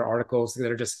Business Insider articles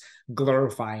that are just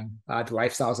glorifying the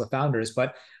lifestyles of founders.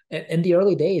 But in the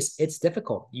early days, it's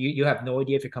difficult. You have no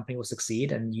idea if your company will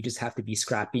succeed, and you just have to be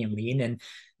scrappy and lean and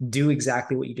do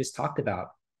exactly what you just talked about.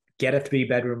 Get a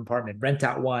 3-bedroom apartment, rent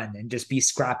out one, and just be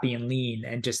scrappy and lean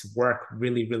and just work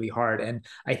really, really hard. And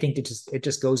I think it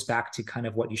just goes back to kind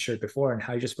of what you shared before and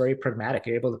how you're just very pragmatic.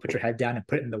 You're able to put your head down and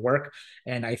put it in the work.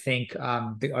 And I think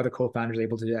the other co-founders are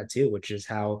able to do that too, which is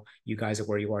how you guys are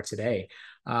where you are today.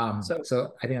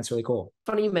 So I think that's really cool.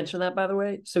 Funny you mentioned that, by the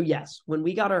way. So yes, when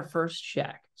we got our first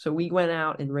check, so we went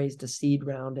out and raised a seed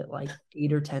round at like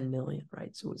 8 or 10 million, right?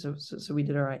 So we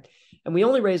did all right, and we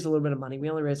only raised a little bit of money.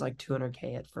 We only raised like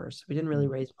 200K at first. We didn't really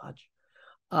raise much,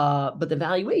 but the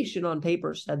valuation on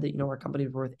paper said that our company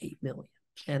was worth 8 million,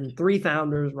 and 3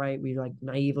 founders, right? We like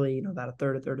naively, about a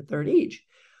third each.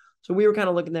 So we were kind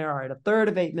of looking there, all right, a third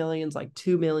of 8 million is like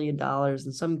 $2 million.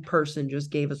 And some person just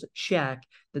gave us a check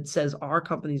that says our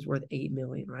company's worth 8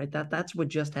 million, right? That's what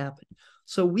just happened.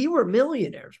 So we were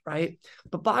millionaires, right?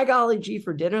 But by golly gee,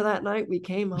 for dinner that night, we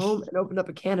came home and opened up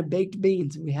a can of baked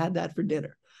beans, and we had that for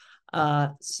dinner.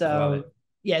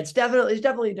 Yeah, it's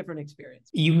definitely a different experience.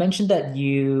 You mentioned that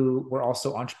you were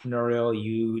also entrepreneurial.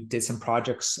 You did some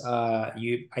projects. I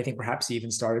think perhaps you even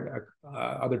started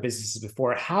other businesses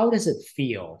before. How does it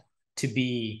feel to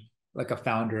be like a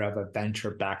founder of a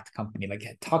venture-backed company? Like,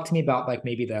 talk to me about like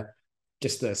maybe the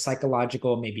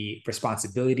psychological, maybe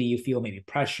responsibility you feel, maybe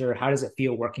pressure. How does it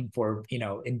feel working for,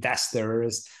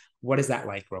 investors? What is that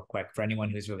like, real quick, for anyone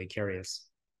who's really curious?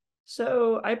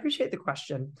 So I appreciate the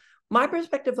question. My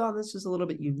perspective on this is a little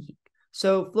bit unique.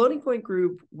 So Floating Point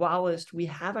Group, whilst we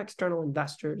have external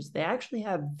investors, they actually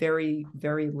have very,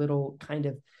 very little kind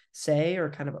of say or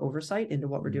kind of oversight into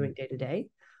what we're doing day to day.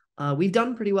 We've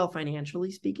done pretty well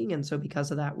financially speaking. And so because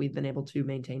of that, we've been able to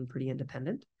maintain pretty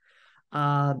independent.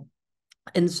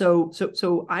 And so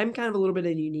I'm kind of a little bit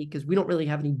unique because we don't really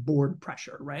have any board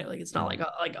pressure, right? Like, it's not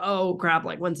like, oh crap,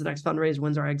 like when's the next fundraise?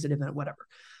 When's our exit event? Whatever.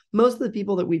 Most of the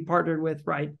people that we've partnered with,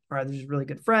 right, are either just really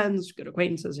good friends, good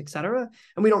acquaintances, et cetera.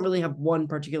 And we don't really have one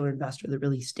particular investor that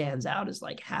really stands out as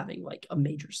like having like a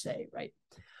major say, right?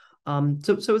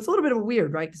 So it's a little bit of a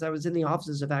weird, right? Because I was in the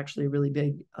offices of actually a really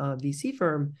big VC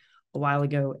firm a while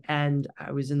ago, and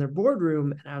I was in their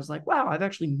boardroom, and I was like, wow, I've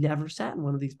actually never sat in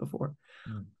one of these before.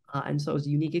 And so it was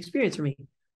a unique experience for me.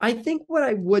 I think what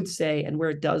I would say, and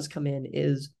where it does come in,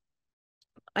 is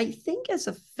I think as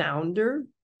a founder,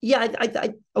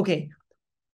 okay,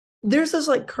 there's this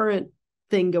like current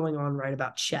thing going on, right,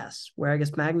 about chess, where I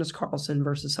guess Magnus Carlsen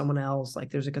versus someone else, like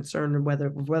there's a concern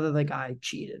whether the guy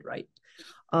cheated, right?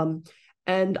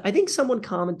 And I think someone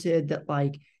commented that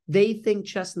like they think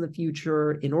chess in the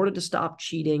future, in order to stop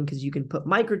cheating, because you can put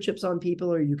microchips on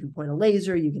people, or you can point a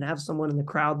laser, you can have someone in the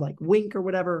crowd like wink or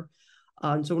whatever.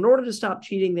 And so in order to stop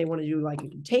cheating, they want to do like a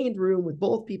contained room with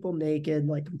both people naked,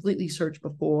 like completely search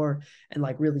before and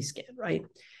like really scan, right?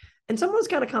 And someone was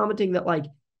kind of commenting that like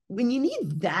when you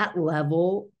need that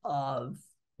level of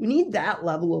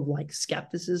like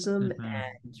skepticism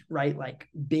and right, like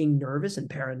being nervous and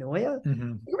paranoia,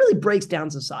 it really breaks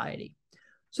down society.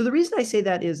 So the reason I say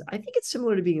that is I think it's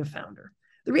similar to being a founder.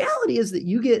 The reality is that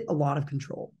you get a lot of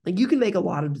control. Like you can make a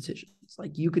lot of decisions.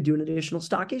 Like you could do an additional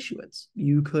stock issuance.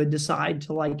 You could decide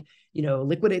to like,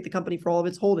 liquidate the company for all of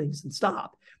its holdings and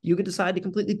stop. You could decide to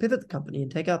completely pivot the company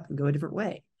and take up and go a different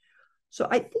way. So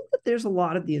I think that there's a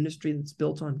lot of the industry that's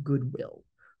built on goodwill.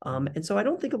 And so I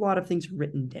don't think a lot of things are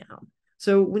written down.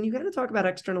 So when you kind of talk about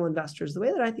external investors, the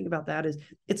way that I think about that is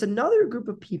it's another group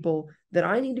of people that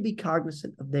I need to be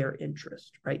cognizant of their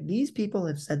interest, right? These people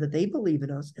have said that they believe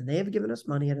in us and they have given us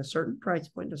money at a certain price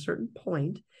point, a certain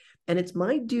point, and it's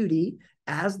my duty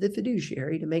as the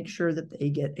fiduciary to make sure that they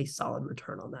get a solid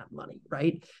return on that money,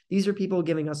 right? These are people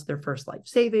giving us their first life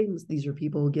savings. These are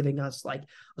people giving us like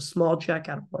a small check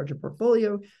out of a larger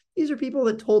portfolio. These are people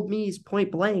that told me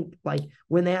point blank, like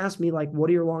when they asked me, like, what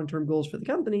are your long-term goals for the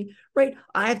company, right?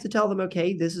 I have to tell them,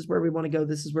 okay, this is where we want to go.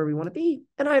 This is where we want to be.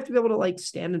 And I have to be able to like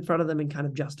stand in front of them and kind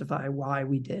of justify why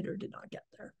we did or did not get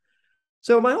there.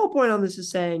 So my whole point on this is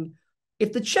saying,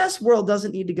 if the chess world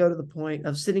doesn't need to go to the point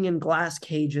of sitting in glass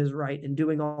cages, right, and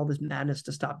doing all this madness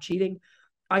to stop cheating,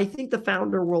 I think the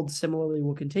founder world similarly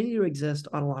will continue to exist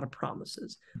on a lot of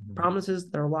promises.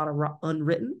 Promises that are a lot of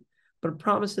unwritten, but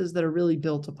promises that are really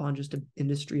built upon just an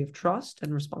industry of trust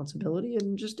and responsibility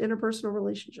and just interpersonal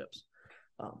relationships.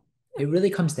 It really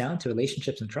comes down to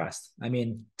relationships and trust. I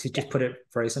mean, to just put it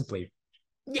very simply.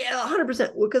 Yeah,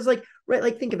 100%. Because like, right,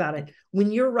 like think about it.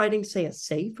 When you're writing, say, a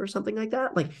safe or something like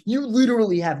that, like you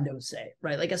literally have no say,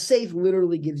 right? Like a safe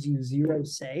literally gives you zero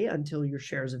say until your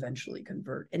shares eventually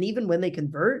convert. And even when they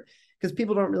convert, because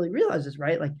people don't really realize this,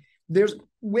 right? Like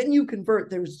when you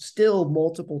convert, there's still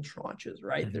multiple tranches,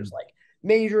 right? There's like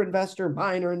major investor,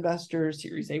 minor investor,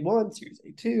 Series A1, Series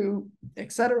A2,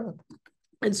 etc.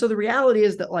 And so the reality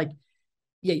is that like,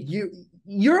 yeah,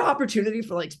 your opportunity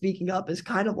for like speaking up is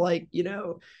kind of like,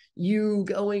 you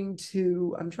going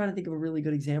to, I'm trying to think of a really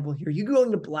good example here. You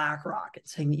going to BlackRock and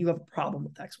saying that you have a problem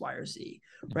with X, Y, or Z,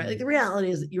 right? Like the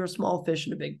reality is that you're a small fish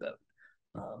in a big boat.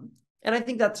 And I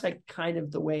think that's like kind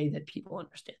of the way that people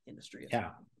understand the industry. Yeah.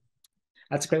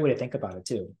 That's a great way to think about it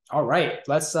too. All right,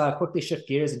 let's quickly shift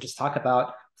gears and just talk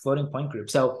about floating point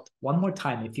group. So one more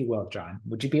time, if you will, John,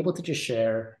 would you be able to just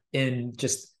share in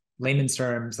just layman's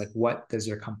terms, like what does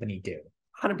your company do?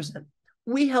 100%.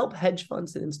 We help hedge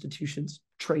funds and institutions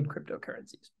trade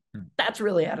cryptocurrencies. That's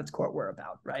really at its core what we're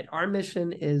about, right? Our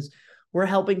mission is we're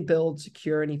helping build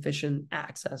secure and efficient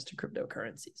access to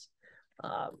cryptocurrencies.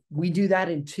 We do that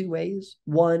in two ways.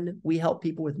 One, we help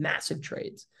people with massive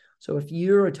trades. So if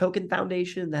you're a token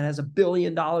foundation that has $1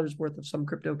 billion worth of some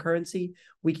cryptocurrency,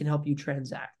 we can help you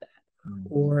transact that.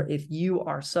 Or if you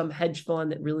are some hedge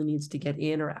fund that really needs to get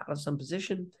in or out of some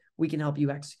position, we can help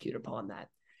you execute upon that.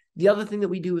 The other thing that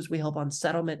we do is we help on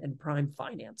settlement and prime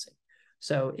financing.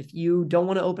 So if you don't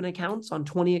want to open accounts on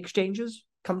 20 exchanges,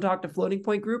 come talk to Floating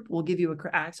Point Group. We'll give you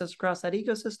access across that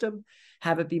ecosystem,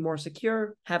 have it be more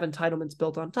secure, have entitlements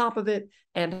built on top of it,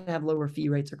 and have lower fee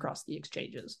rates across the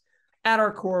exchanges. At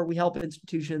our core, we help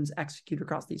institutions execute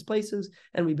across these places,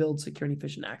 and we build secure and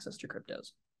efficient access to cryptos.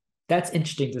 That's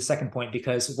interesting, the second point,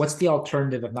 because what's the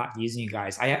alternative of not using you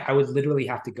guys? I would literally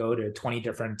have to go to 20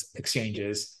 different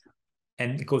exchanges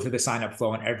and go through the sign up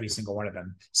flow on every single one of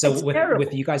them. So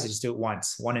with you guys, just do it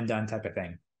once, one and done type of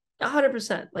thing. 100%.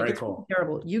 Like Very it's cool.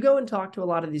 Terrible. You go and talk to a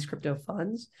lot of these crypto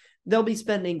funds, they'll be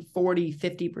spending 40,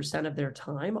 50% of their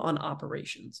time on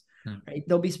operations, right?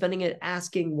 They'll be spending it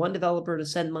asking one developer to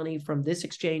send money from this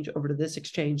exchange over to this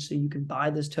exchange so you can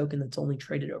buy this token that's only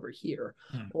traded over here.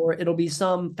 Or it'll be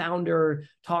some founder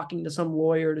talking to some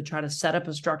lawyer to try to set up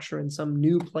a structure in some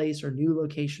new place or new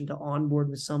location to onboard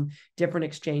with some different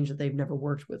exchange that they've never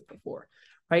worked with before.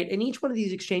 Right. And each one of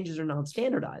these exchanges are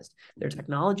non-standardized. Their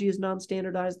technology is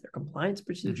non-standardized. Their compliance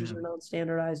procedures are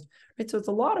non-standardized. Right. So it's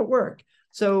a lot of work.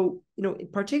 So,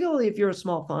 particularly if you're a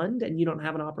small fund and you don't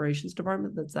have an operations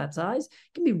department that's that size,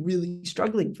 it can be really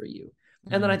struggling for you.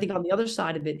 And then I think on the other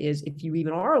side of it is if you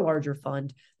even are a larger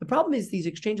fund, the problem is these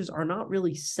exchanges are not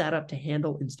really set up to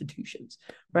handle institutions.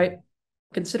 Right.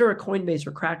 Consider a Coinbase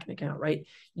or Kraken account, right?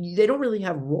 They don't really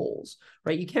have roles,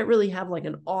 right? You can't really have like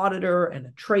an auditor and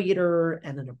a trader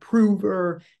and an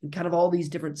approver and kind of all these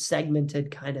different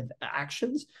segmented kind of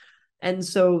actions. And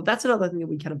so that's another thing that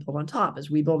we kind of build on top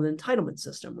is we build an entitlement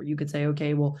system where you could say,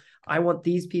 okay, well, I want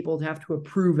these people to have to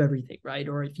approve everything, right?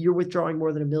 Or if you're withdrawing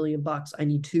more than $1 million, I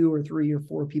need 2 or 3 or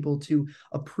 4 people to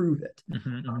approve it.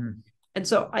 And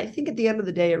so I think at the end of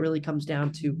the day, it really comes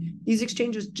down to these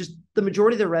exchanges, just the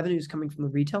majority of their revenue is coming from the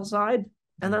retail side,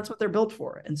 and that's what they're built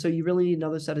for. And so you really need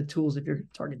another set of tools if you're going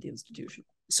to target the institution.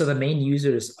 So the main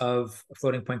users of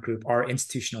Floating Point Group are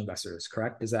institutional investors,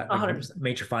 correct? Is that like 100%.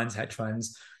 major funds, hedge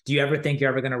funds? Do you ever think you're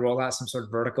ever going to roll out some sort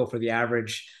of vertical for the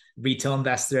average retail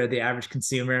investor, the average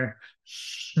consumer?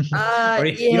 Or Yeah,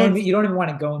 you don't even want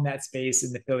to go in that space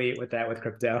and affiliate with that with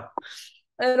crypto?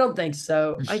 I don't think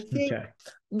so. I think Okay.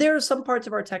 there are some parts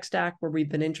of our tech stack where we've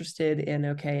been interested in,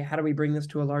 okay, how do we bring this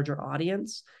to a larger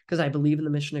audience? Because I believe in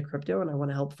the mission of crypto and I want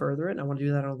to help further it. And I want to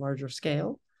do that on a larger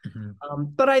scale.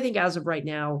 But I think as of right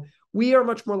now, we are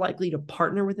much more likely to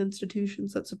partner with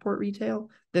institutions that support retail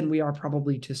than we are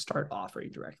probably to start offering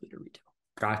directly to retail.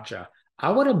 Gotcha. I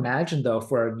would imagine though,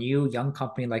 for a new young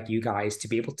company like you guys to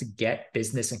be able to get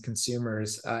business and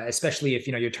consumers, especially if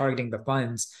you're targeting the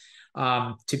funds,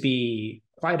 to be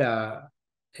quite a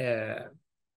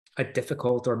a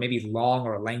difficult or maybe long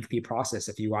or lengthy process,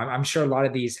 if you want. I'm sure a lot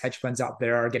of these hedge funds out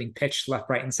there are getting pitched left,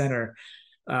 right, and center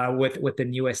with the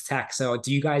newest tech. So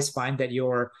do you guys find that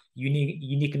you're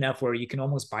unique enough where you can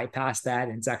almost bypass that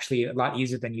and it's actually a lot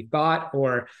easier than you thought?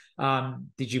 Or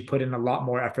did you put in a lot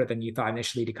more effort than you thought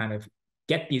initially to kind of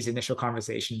get these initial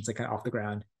conversations like kind of off the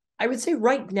ground? I would say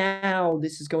right now,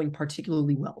 this is going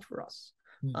particularly well for us.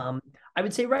 I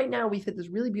would say right now we've hit this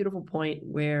really beautiful point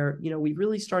where, we've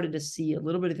really started to see a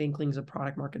little bit of inklings of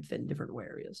product market fit in different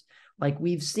areas. Like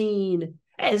we've seen,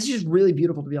 and it's just really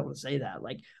beautiful to be able to say that.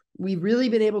 Like we've really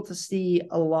been able to see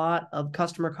a lot of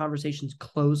customer conversations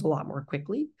close a lot more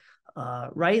quickly.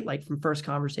 Right? Like from first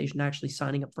conversation to actually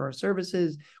signing up for our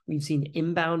services. We've seen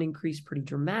inbound increase pretty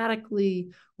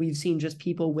dramatically. We've seen just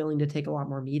people willing to take a lot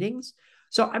more meetings.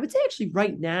 So I would say actually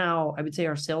right now, I would say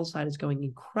our sales side is going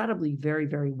incredibly very,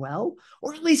 very well,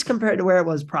 or at least compared to where it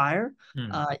was prior.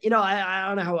 I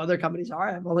don't know how other companies are.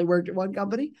 I've only worked at one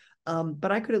company,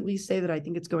 but I could at least say that I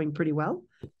think it's going pretty well.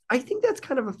 I think that's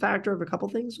kind of a factor of a couple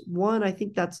things. One, I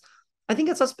think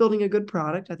it's us building a good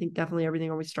product. I think definitely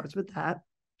everything always starts with that.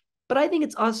 But I think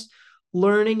it's us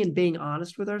learning and being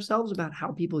honest with ourselves about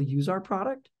how people use our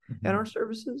product and our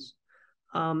services.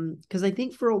 Because I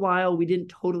think for a while we didn't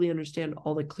totally understand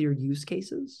all the clear use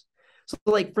cases. So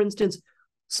like, for instance,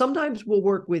 sometimes we'll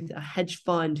work with a hedge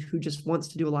fund who just wants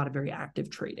to do a lot of very active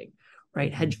trading,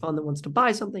 right? Hedge fund that wants to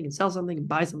buy something and sell something and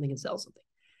buy something and sell something.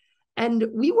 And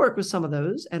we work with some of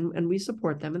those and we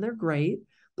support them and they're great.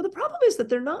 But the problem is that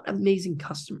they're not amazing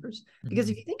customers. Because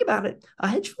if you think about it, a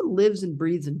hedge fund lives and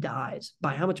breathes and dies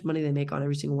by how much money they make on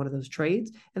every single one of those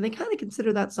trades. And they kind of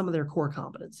consider that some of their core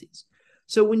competencies.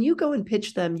 So when you go and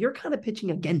pitch them, you're kind of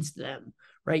pitching against them,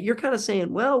 right? You're kind of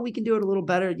saying, well, we can do it a little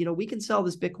better. We can sell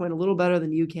this Bitcoin a little better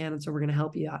than you can. And so we're going to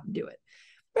help you out and do it.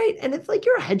 Right. And if like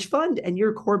you're a hedge fund and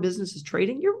your core business is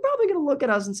trading, you're probably going to look at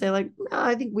us and say like, nah,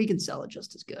 I think we can sell it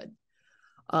just as good.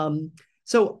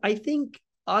 So I think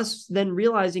us then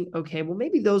realizing, okay, well,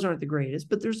 maybe those aren't the greatest,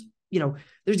 but there's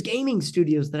gaming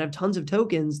studios that have tons of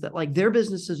tokens that like their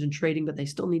business isn't trading, but they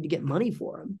still need to get money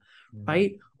for them.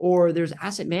 Right. Or there's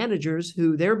asset managers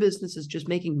who their business is just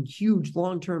making huge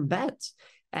long-term bets.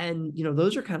 And,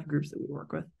 those are kind of groups that we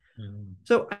work with.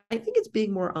 So I think it's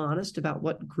being more honest about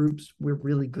what groups we're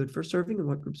really good for serving and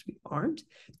what groups we aren't.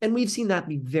 And we've seen that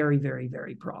be very, very,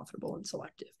 very profitable and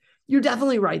selective. You're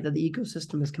definitely right that the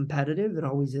ecosystem is competitive. It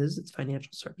always is. It's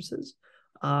financial services.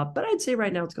 But I'd say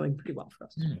right now it's going pretty well for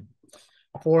us.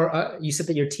 You said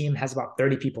that your team has about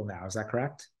 30 people now. Is that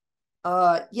correct?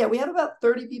 Yeah, we have about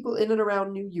 30 people in and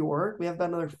around New York. We have about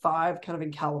another 5 kind of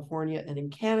in California and in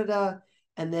Canada.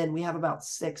 And then we have about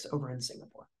 6 over in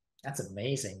Singapore. That's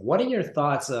amazing. What are your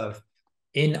thoughts of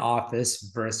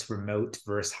in-office versus remote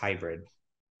versus hybrid?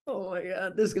 Oh my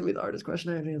God, this is going to be the hardest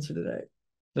question I have to answer today.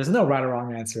 There's no right or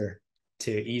wrong answer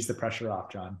to ease the pressure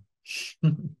off, John.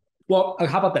 Well,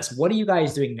 how about this? What are you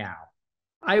guys doing now?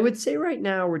 I would say right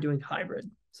now we're doing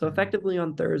hybrid. So effectively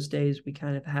on Thursdays, we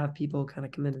kind of have people kind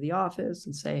of come into the office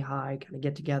and say hi, kind of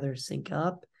get together, sync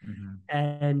up.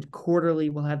 And quarterly,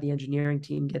 we'll have the engineering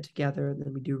team get together. And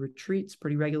then we do retreats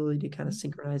pretty regularly to kind of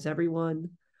synchronize everyone.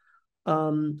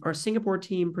 Our Singapore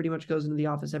team pretty much goes into the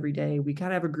office every day. We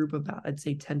kind of have a group of about, I'd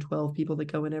say 10, 12 people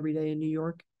that go in every day in New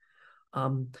York.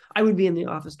 I would be in the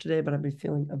office today, but I've been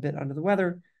feeling a bit under the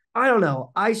weather. I don't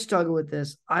know. I struggle with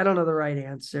this. I don't know the right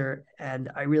answer. And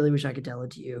I really wish I could tell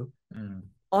it to you.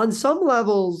 On some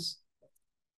levels,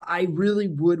 I really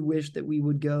would wish that we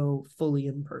would go fully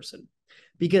in person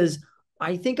because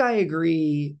I think I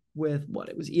agree with what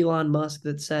it was Elon Musk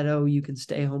that said, "Oh, you can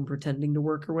stay home pretending to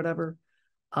work or whatever."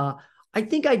 Uh, I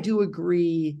think I do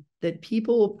agree that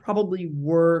people probably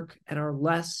work and are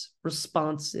less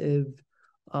responsive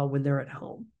when they're at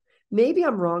home. Maybe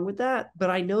I'm wrong with that, but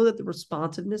I know that the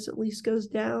responsiveness at least goes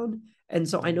down. And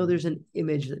so I know there's an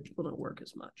image that people don't work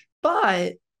as much.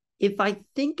 But if I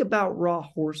think about raw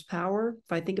horsepower,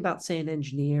 if I think about, say, an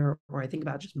engineer, or I think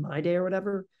about just my day or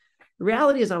whatever, the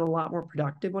reality is I'm a lot more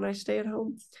productive when I stay at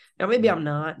home. Now, maybe I'm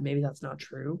not. Maybe that's not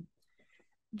true.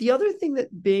 The other thing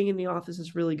that being in the office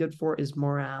is really good for is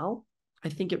morale. I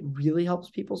think it really helps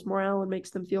people's morale and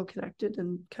makes them feel connected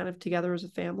and kind of together as a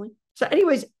family. So,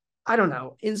 anyways, I don't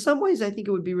know. In some ways, I think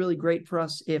it would be really great for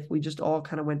us if we just all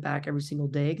kind of went back every single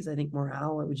day, because I think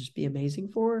morale it would just be amazing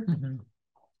for. Mm-hmm.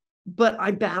 But I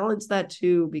balance that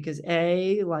too because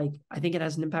A, like I think it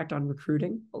has an impact on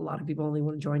recruiting. A lot of people only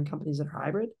want to join companies that are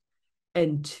hybrid.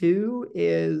 And two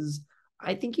is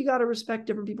I think you got to respect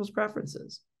different people's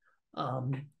preferences.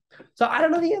 Um, so I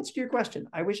don't know the answer to your question.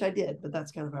 I wish I did, but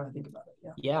that's kind of how I think about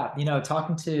it. Yeah. Yeah,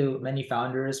 talking to many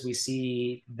founders, we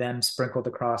see them sprinkled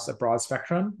across a broad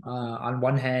spectrum. On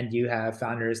one hand, you have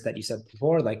founders that you said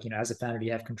before, like, as a founder,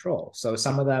 you have control. So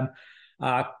some of them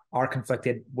are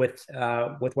conflicted with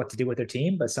what to do with their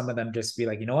team, but some of them just be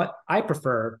like, you know what, I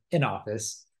prefer in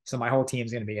office, so my whole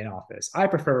team's going to be in office. I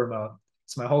prefer remote,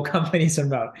 so my whole company's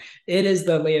remote. It is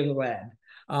the lay of the land.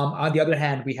 On the other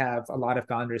hand, we have a lot of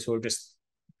founders who are just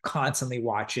constantly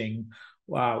watching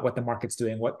what the market's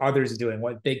doing, what others are doing,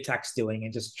 what big tech's doing,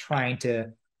 and just trying to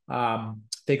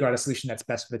figure out a solution that's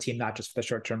best for the team, not just for the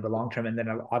short term, but long term. And then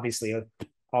obviously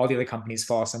all the other companies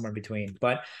fall somewhere in between.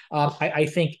 But I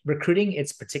think recruiting,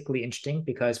 it's particularly interesting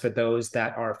because for those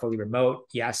that are fully remote,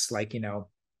 yes, like,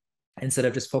 instead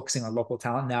of just focusing on local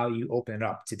talent, now you open it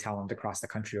up to talent across the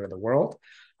country or the world.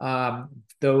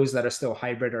 Those that are still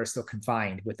hybrid are still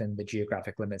confined within the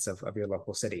geographic limits of your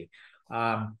local city.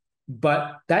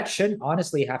 But that shouldn't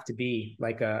honestly have to be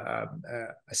like a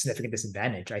significant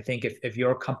disadvantage. I think if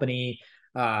your company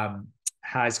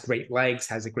has great legs,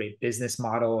 has a great business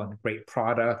model and a great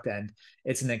product, and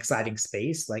it's an exciting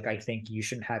space, like I think you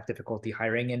shouldn't have difficulty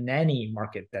hiring in any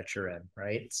market that you're in,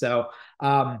 right? So,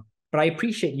 but I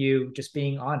appreciate you just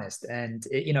being honest. And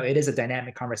it is a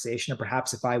dynamic conversation. And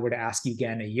perhaps if I were to ask you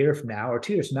again a year from now or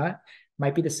 2 years from now,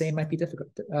 might be the same, might be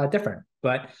different.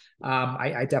 But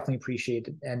I definitely appreciate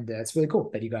it, and it's really cool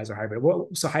that you guys are hybrid.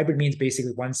 So hybrid means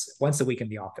basically once a week in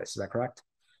the office. Is that correct?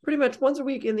 Pretty much once a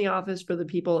week in the office for the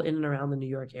people in and around the New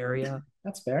York area.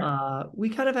 That's fair. We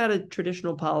kind of had a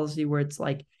traditional policy where it's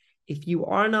like, if you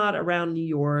are not around New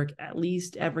York, at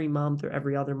least every month or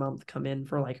every other month, come in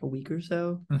for like a week or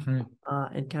so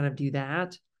and kind of do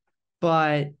that.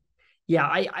 But yeah,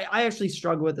 I actually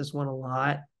struggle with this one a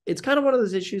lot. It's kind of one of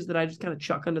those issues that I just kind of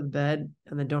chuck under the bed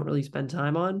and then don't really spend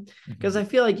time on because I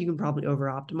feel like you can probably over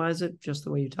optimize it just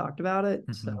the way you talked about it.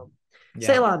 So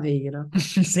say la vie,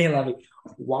 Say la vie.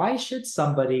 Why should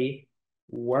somebody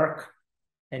work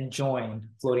and join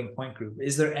Floating Point Group?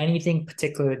 Is there anything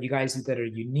particular that you guys do that are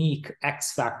unique,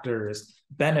 X factors,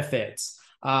 benefits?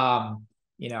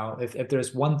 If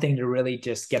there's one thing to really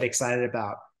just get excited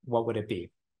about, what would it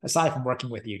be? Aside from working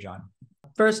with you, John.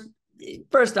 First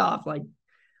off, like,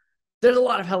 there's a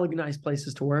lot of hella nice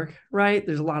places to work, right?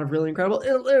 There's a lot of really incredible.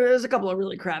 There's a couple of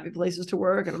really crappy places to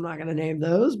work, and I'm not going to name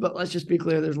those, but let's just be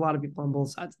clear. There's a lot of people on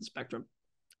both sides of the spectrum.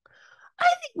 I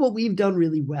think what we've done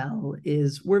really well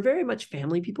is we're very much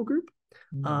family people group,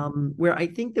 where I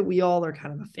think that we all are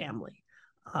kind of a family.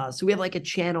 So we have like a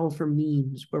channel for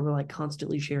memes where we're like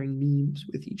constantly sharing memes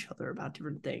with each other about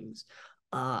different things.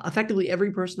 Effectively,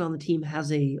 every person on the team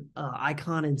has a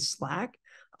icon in Slack.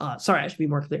 Sorry, I should be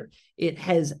more clear. It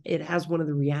has one of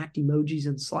the React emojis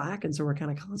in Slack, and so we're kind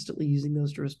of constantly using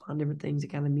those to respond to different things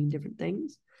that kind of mean different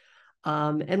things.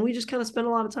 And we just kind of spend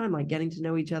a lot of time like getting to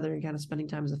know each other and kind of spending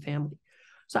time as a family.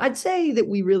 So I'd say that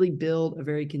we really build a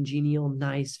very congenial,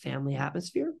 nice family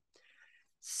atmosphere.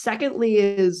 Secondly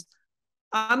is,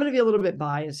 I'm going to be a little bit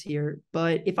biased here,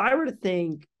 but if I were to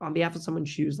think on behalf of someone's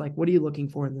shoes, like, what are you looking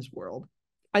for in this world?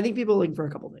 I think people are looking for a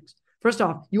couple of things. First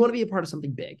off, you want to be a part of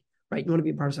something big, right? You want to be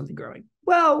a part of something growing.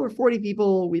 Well, we're 40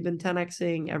 people. We've been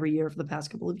 10xing every year for the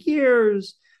past couple of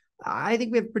years. I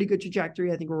think we have a pretty good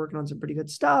trajectory. I think we're working on some pretty good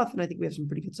stuff. And I think we have some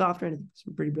pretty good software and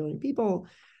some pretty brilliant people.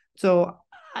 So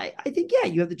I think, yeah,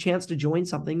 you have the chance to join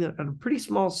something at a pretty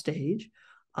small stage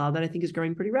that I think is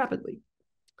growing pretty rapidly.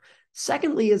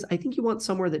 Secondly is I think you want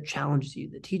somewhere that challenges you,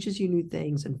 that teaches you new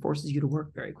things and forces you to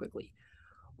work very quickly.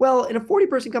 Well, in a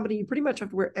 40-person company, you pretty much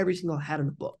have to wear every single hat in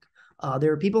the book.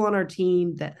 There are people on our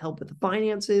team that help with the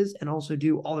finances and also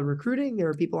do all the recruiting. There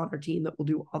are people on our team that will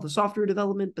do all the software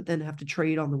development, but then have to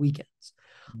trade on the weekends.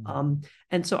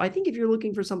 And so I think if you're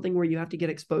looking for something where you have to get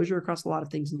exposure across a lot of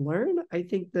things and learn, I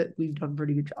think that we've done a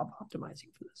pretty good job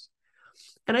optimizing for this.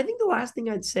 And I think the last thing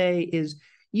I'd say is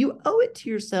you owe it to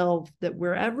yourself that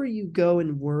wherever you go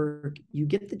and work, you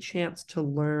get the chance to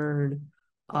learn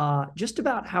just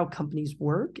about how companies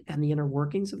work and the inner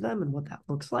workings of them and what that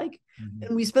looks like.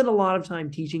 And we spend a lot of time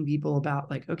teaching people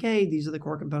about like, okay, these are the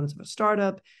core components of a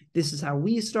startup. This is how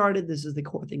we started. This is the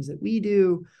core things that we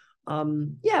do.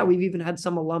 Yeah, we've even had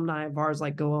some alumni of ours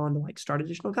like go on to like start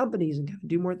additional companies and kind of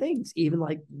do more things, even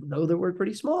like know that we're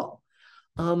pretty small.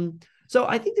 So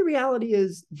I think the reality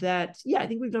is that, yeah, I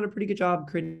think we've done a pretty good job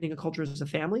creating a culture as a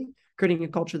family, creating a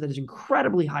culture that is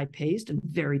incredibly high paced and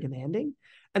very demanding.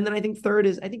 And then I think third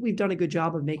is I think we've done a good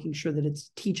job of making sure that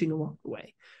it's teaching along the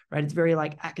way, right? It's very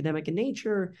like academic in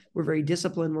nature. We're very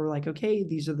disciplined. We're like, okay,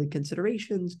 these are the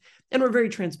considerations. And we're very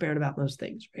transparent about most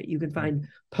things, right? You can find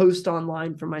posts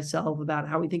online from myself about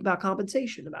how we think about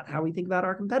compensation, about how we think about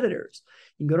our competitors.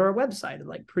 You can go to our website and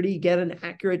like get an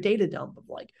accurate data dump of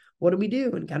like, what do we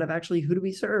do? And kind of actually who do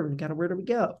we serve and kind of where do we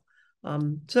go?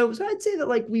 So I'd say that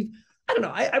like I don't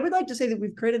know. I would like to say that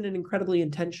we've created an incredibly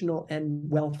intentional and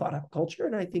well thought out culture,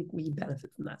 and I think we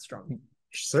benefit from that strongly.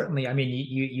 Certainly. I mean,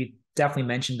 you definitely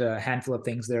mentioned a handful of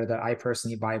things there that I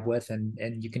personally vibe with, and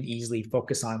you can easily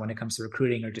focus on when it comes to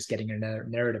recruiting or just getting your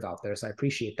narrative out there. So I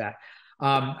appreciate that.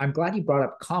 I'm glad you brought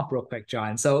up comp real quick,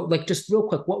 John. So like just real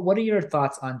quick, what are your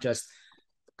thoughts on just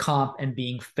comp and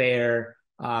being fair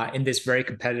in this very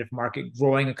competitive market,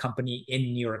 growing a company in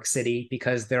New York City,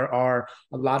 because there are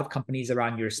a lot of companies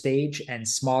around your stage and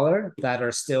smaller that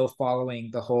are still following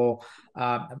the whole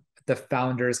the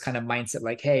founders kind of mindset,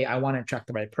 like, hey, I want to attract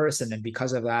the right person, and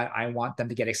because of that, I want them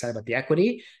to get excited about the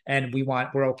equity, and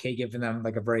we're okay giving them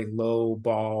like a very low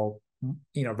ball,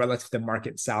 relative to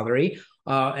market salary.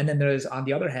 And then there's on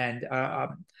the other hand,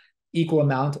 equal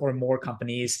amount or more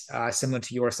companies similar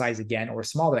to your size again or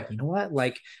small, like, you know what,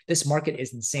 like this market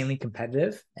is insanely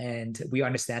competitive, and we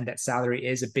understand that salary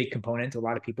is a big component to a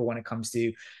lot of people when it comes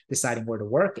to deciding where to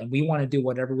work, and we want to do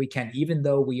whatever we can, even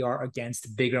though we are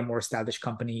against bigger, more established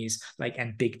companies like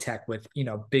and big tech with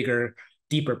bigger,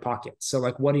 deeper pockets. So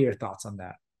like, what are your thoughts on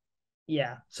that?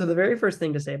 Yeah. So the very first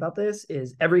thing to say about this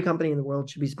is every company in the world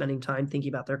should be spending time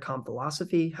thinking about their comp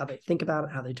philosophy, how they think about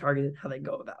it, how they target it, how they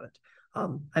go about it. I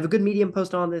have a good Medium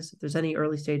post on this. If there's any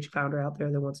early stage founder out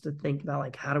there that wants to think about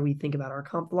like, how do we think about our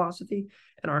comp philosophy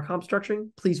and our comp structuring,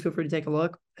 please feel free to take a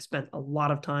look. I spent a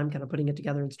lot of time kind of putting it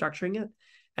together and structuring it,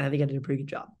 and I think I did a pretty good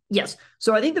job. Yes.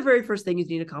 So I think the very first thing is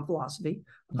you need a comp philosophy.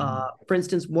 For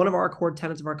instance, one of our core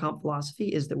tenets of our comp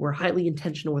philosophy is that we're highly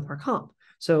intentional with our comp.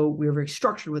 So we're very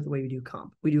structured with the way we do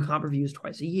comp. We do comp reviews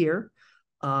twice a year.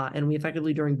 And we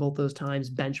effectively, during both those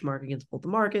times, benchmark against both the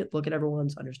market, look at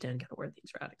everyone's, understand kind of where things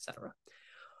are at, et cetera.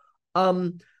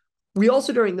 We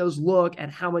also, during those, look at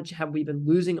how much have we been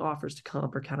losing offers to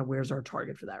comp, or kind of where's our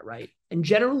target for that, right? And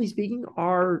generally speaking,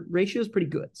 our ratio is pretty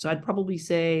good. So I'd probably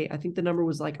say, I think the number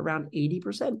was like around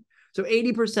 80%. So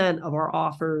 80% of our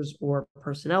offers or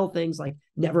personnel things like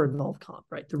never involve comp,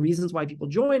 right? The reasons why people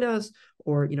join us,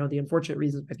 or the unfortunate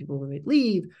reasons why people might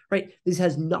leave, right? This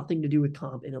has nothing to do with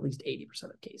comp in at least 80%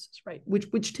 of cases, right?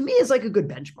 Which to me is like a good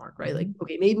benchmark, right? Like,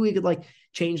 okay, maybe we could like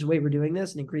change the way we're doing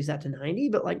this and increase that to 90,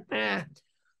 but like,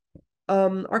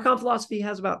 our comp philosophy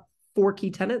has about 4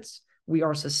 key tenets. We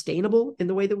are sustainable in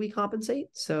the way that we compensate.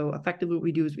 So effectively what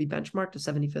we do is we benchmark to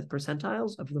 75th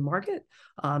percentiles of the market,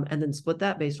 and then split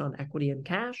that based on equity and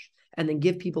cash, and then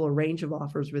give people a range of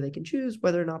offers where they can choose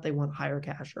whether or not they want higher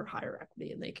cash or higher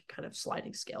equity, and they can kind of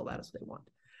sliding scale that as they want.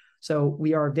 So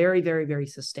we are very, very, very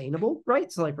sustainable,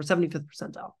 right? So like we're 75th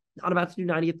percentile, not about to do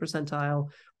 90th percentile.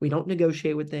 We don't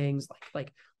negotiate with things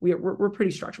like we're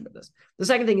pretty structured with this. The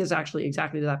second thing is actually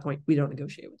exactly to that point, we don't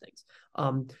negotiate with things.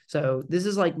 So this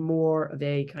is like more of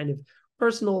a kind of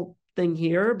personal thing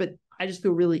here, but I just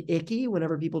feel really icky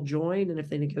whenever people join, and if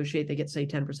they negotiate, they get say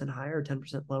 10% higher or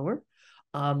 10% lower.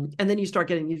 And then you start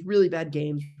getting these really bad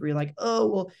games where you're like, oh,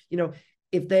 well,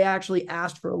 if they actually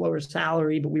asked for a lower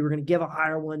salary, but we were going to give a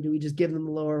higher one, do we just give them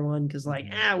the lower one? Because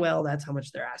well, that's how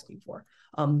much they're asking for.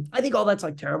 I think all that's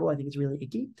like terrible. I think it's really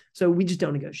icky. So we just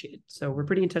don't negotiate. So we're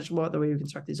pretty intentional about the way we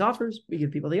construct these offers. We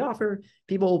give people the offer.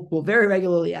 People will very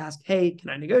regularly ask, hey, can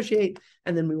I negotiate?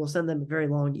 And then we will send them a very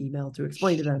long email to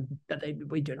explain to them that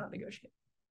we do not negotiate.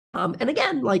 And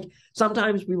again, like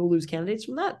sometimes we will lose candidates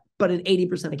from that, but in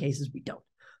 80% of cases, we don't.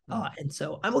 And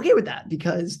so I'm okay with that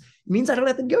because it means I don't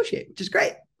have to negotiate, which is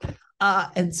great.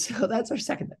 And so that's our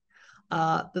second thing.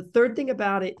 The third thing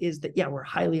about it is that, yeah, we're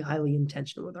highly, highly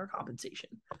intentional with our compensation.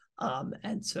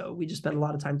 And so we just spend a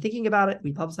lot of time thinking about it.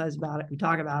 We publicize about it. We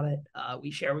talk about it.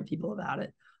 We share with people about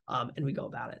it. And we go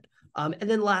about it. And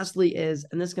then lastly is,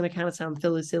 and this is going to kind of sound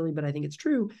silly, but I think it's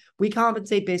true, we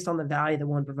compensate based on the value that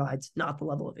one provides, not the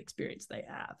level of experience they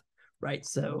have. Right.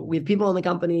 So we have people in the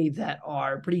company that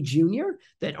are pretty junior,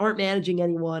 that aren't managing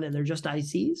anyone, and they're just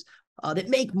ICs. That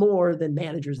make more than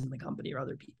managers in the company or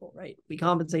other people, right? We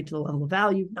compensate to the level of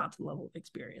value, not to the level of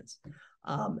experience.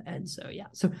 And so, yeah.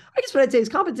 So I guess what I'd say is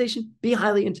compensation, be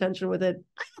highly intentional with it.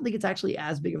 I don't think it's actually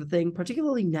as big of a thing,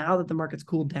 particularly now that the market's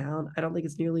cooled down. I don't think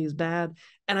it's nearly as bad.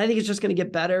 And I think it's just going to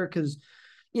get better because,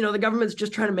 the government's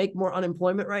just trying to make more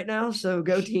unemployment right now. So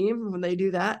go team. When they do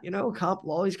that, comp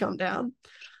will always come down.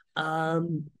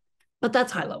 But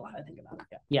that's high level how I think about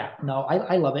it. Yeah, no,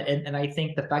 I love it. And I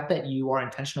think the fact that you are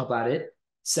intentional about it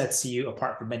sets you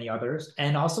apart from many others.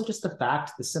 And also just the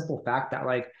simple fact that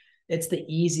like it's the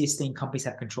easiest thing companies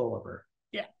have control over.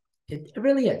 Yeah. It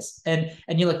really is. And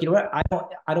you're like, you know what?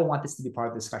 I don't want this to be part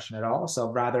of the discussion at all. So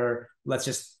rather let's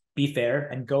just be fair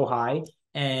and go high.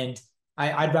 And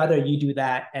I'd rather you do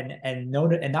that and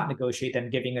not negotiate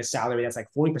than giving a salary that's like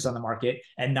 40% of the market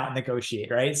and not negotiate,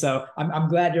 right? So I'm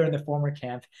glad you're in the former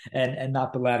camp and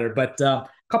not the latter. But a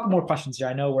couple more questions here.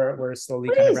 I know we're slowly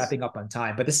kind of wrapping up on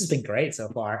time, but this has been great so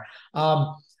far.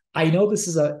 I know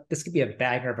this could be a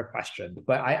banger of a question,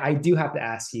 but I do have to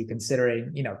ask you,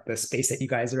 considering the space that you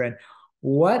guys are in,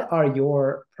 what are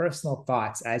your personal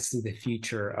thoughts as to the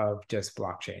future of just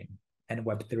blockchain and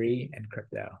Web3 and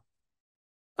crypto?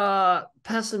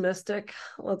 Pessimistic.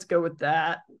 Let's go with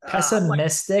that.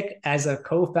 Pessimistic as a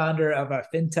co-founder of a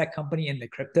fintech company in the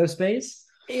crypto space?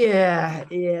 Yeah.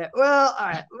 Well, all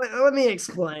right. Let me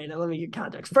explain and let me get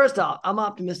context. First off, I'm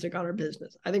optimistic on our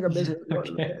business. I think our business is going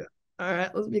to be good. All right,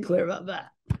 let's be clear about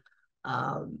that.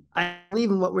 I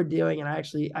believe in what we're doing, and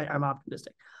I'm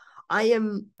optimistic.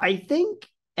 I think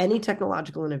any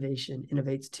technological innovation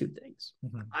innovates two things.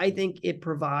 Mm-hmm. I think it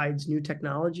provides new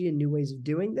technology and new ways of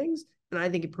doing things. And I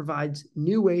think it provides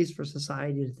new ways for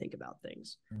society to think about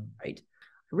things, right?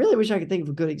 I really wish I could think of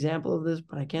a good example of this,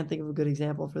 but I can't think of a good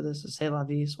example for this. So c'est la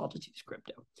vie, so I'll just use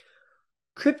crypto.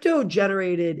 Crypto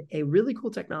generated a really cool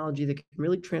technology that can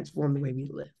really transform the way we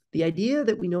live. The idea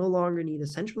that we no longer need a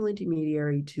central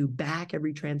intermediary to back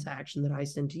every transaction that I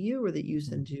send to you or that you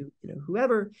send to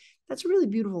whoever, that's a really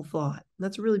beautiful thought.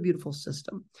 That's a really beautiful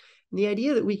system. And the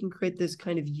idea that we can create this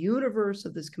kind of universe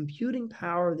of this computing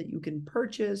power that you can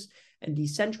purchase and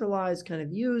decentralized kind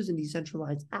of use and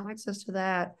decentralized access to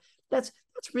that's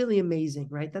really amazing,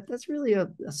 right? That's really a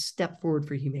step forward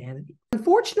for humanity.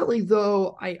 Unfortunately,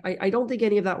 though, I don't think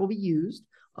any of that will be used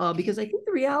because I think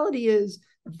the reality is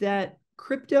that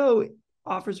crypto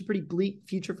offers a pretty bleak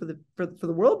future for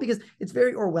the world because it's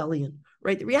very Orwellian,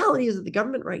 right? The reality is that the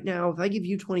government right now, if I give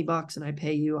you $20 and I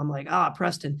pay you, I'm like,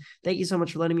 Preston, thank you so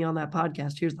much for letting me on that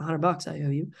podcast. Here's the $100 I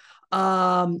owe you.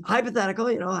 Hypothetical,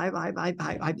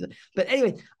 but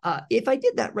anyway, if I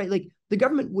did that, right, like the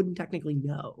government wouldn't technically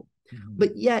know. Mm-hmm.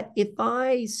 But yet, if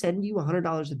I send you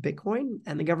 $100 of Bitcoin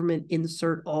and the government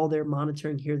insert all their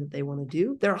monitoring here that they want to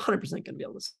do, they're 100% going to be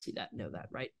able to see that and know that,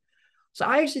 right? So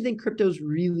I actually think crypto is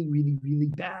really, really, really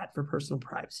bad for personal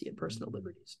privacy and personal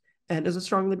liberties. And as a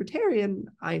strong libertarian,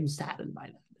 I'm saddened by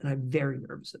that. And I'm very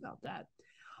nervous about that.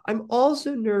 I'm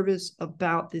also nervous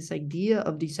about this idea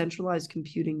of decentralized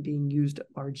computing being used at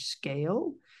large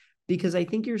scale, because I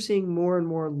think you're seeing more and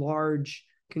more large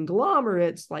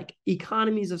conglomerates, like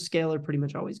economies of scale are pretty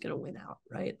much always going to win out,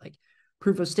 right? Like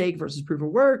proof of stake versus proof of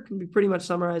work can be pretty much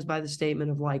summarized by the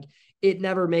statement of like, it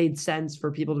never made sense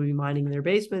for people to be mining in their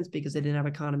basements because they didn't have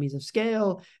economies of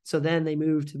scale. So then they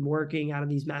moved to working out of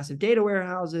these massive data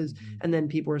warehouses. Mm-hmm. And then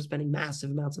people were spending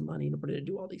massive amounts of money in order to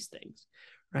do all these things,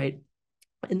 right?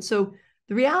 And so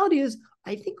the reality is,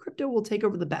 I think crypto will take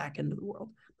over the back end of the world.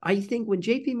 I think when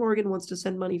JP Morgan wants to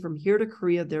send money from here to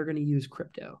Korea, they're going to use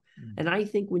crypto. Mm-hmm. And I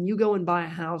think when you go and buy a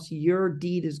house, your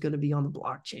deed is going to be on the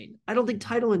blockchain. I don't think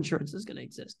title insurance is going to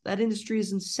exist. That industry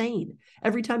is insane.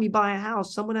 Every time you buy a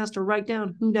house, someone has to write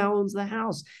down who now owns the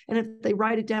house. And if they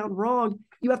write it down wrong,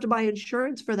 you have to buy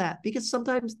insurance for that because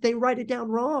sometimes they write it down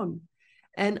wrong.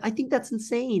 And I think that's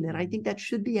insane. And I think that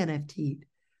should be NFT'd.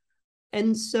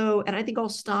 And I think all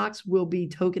stocks will be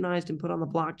tokenized and put on the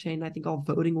blockchain. I think all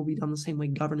voting will be done the same way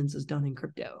governance is done in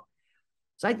crypto.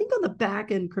 So I think on the back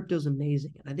end, crypto is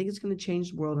amazing. And I think it's going to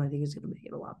change the world. And I think it's going to make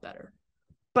it a lot better.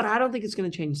 But I don't think it's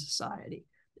going to change society.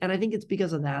 And I think it's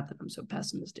because of that I'm so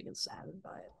pessimistic and saddened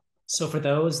by it. So for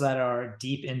those that are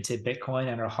deep into Bitcoin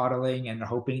and are hodling and are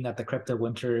hoping that the crypto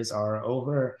winters are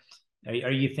over,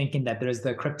 Are you thinking that there's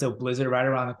the crypto blizzard right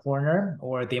around the corner,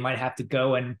 or they might have to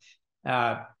go and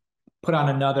uh, put on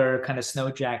another kind of snow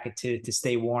jacket to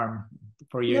stay warm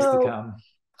for years to No, come?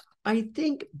 I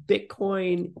think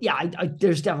Bitcoin, yeah,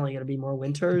 there's definitely going to be more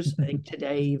winters. I think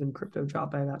today even crypto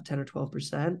dropped by about 10 or 12%,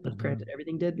 but Mm-hmm. granted,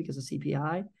 everything did because of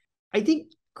CPI. I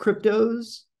think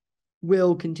cryptos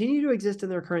will continue to exist in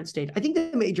their current state. I think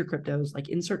the major cryptos, like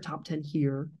insert top 10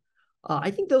 here, I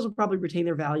think those will probably retain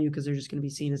their value because they're just going to be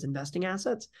seen as investing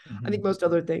assets. I Mm-hmm. think most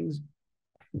other things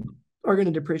are going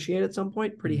to depreciate at some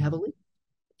point pretty Mm-hmm. heavily.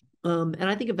 And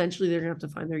I think eventually they're going to have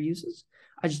to find their uses.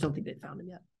 I just don't think they've found them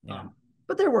yet. Yeah.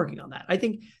 But they're working on that. I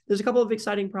think there's a couple of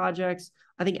exciting projects.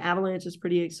 I think Avalanche is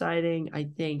pretty exciting. I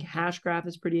think Hashgraph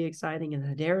is pretty exciting, and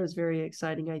Hedera is very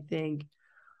exciting, I think.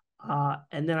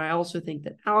 And then I also think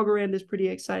that Algorand is pretty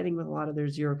exciting with a lot of their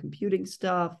zero computing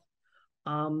stuff.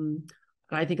 And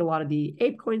I think a lot of the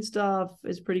ApeCoin stuff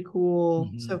is pretty cool.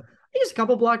 Mm-hmm. So I think there's a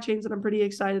couple blockchains that I'm pretty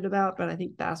excited about, but I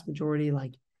think vast majority,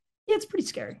 like, yeah, it's pretty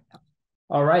scary.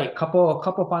 All right, couple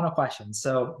final questions.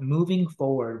 So moving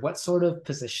forward, what sort of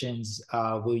positions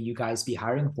will you guys be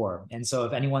hiring for? And so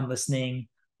if anyone listening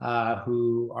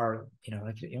who are,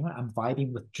 like, what, I'm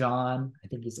vibing with John. I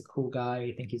think he's a cool guy.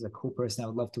 I think he's a cool person I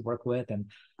would love to work with. And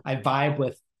I vibe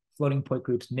with Floating Point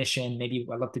Group's mission. Maybe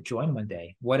I'd love to join one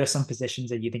day. What are some positions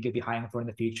that you think you'll be hiring for in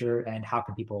the future, and how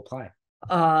can people apply?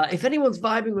 If anyone's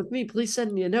vibing with me, please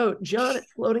send me a note, John at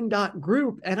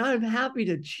floating.group, and I'm happy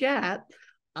to chat.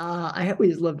 I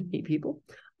always love to meet people.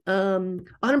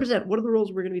 100%. What are the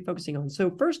roles we're going to be focusing on?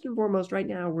 So first and foremost, right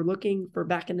now, we're looking for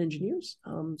backend engineers.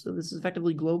 So this is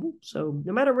effectively global. So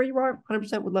no matter where you are,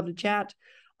 100% would love to chat.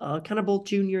 Kind of both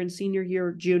junior and senior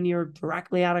here. Junior,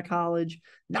 directly out of college,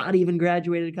 not even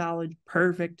graduated college.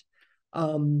 Perfect.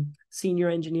 Senior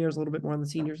engineers, a little bit more on the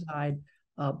senior side.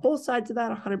 Both sides of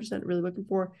that, 100% really looking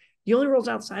for. The only roles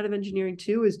outside of engineering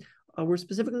too is we're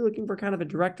specifically looking for kind of a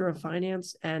director of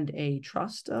finance and a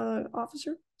trust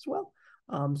officer as well.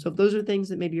 So if those are things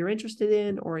that maybe you're interested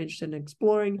in or interested in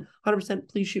exploring, 100%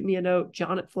 please shoot me a note,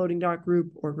 John at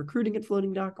floating.group or recruiting at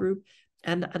floating.group,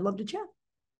 and I'd love to chat.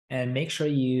 And make sure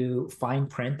you fine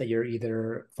print that you're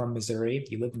either from Missouri,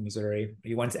 you live in Missouri,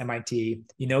 you went to MIT,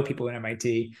 you know people in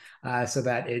MIT, so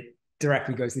that it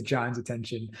directly goes to John's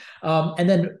attention. And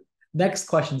then next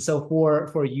question. So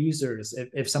for users,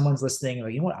 if someone's listening,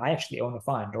 like, what, I actually own a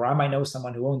fund, or I might know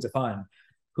someone who owns a fund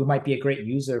who might be a great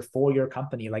user for your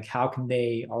company, like how can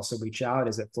they also reach out?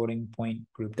 Is it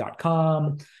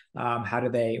floatingpointgroup.com? How do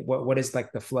they, what is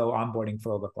like the flow, onboarding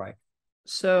flow look like?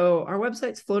 So our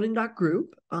website's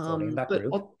floating.group. But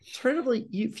Floating.group. alternatively,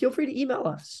 you feel free to email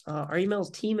us. Our email is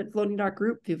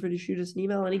team@floating.group. Feel free to shoot us an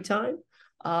email anytime.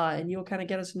 And you'll kind of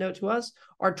get us a note to us.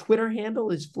 Our Twitter handle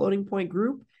is Floating Point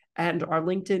Group, and our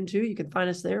LinkedIn too. You can find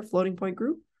us there, Floating Point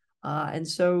Group. And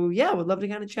so, yeah, would love to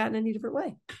kind of chat in any different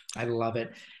way. I love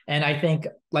it. And I think,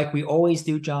 like we always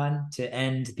do, John, to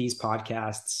end these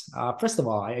podcasts, first of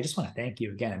all, I just want to thank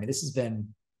you again. I mean, this has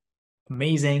been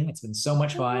amazing. It's been so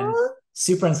much fun,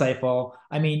 super insightful.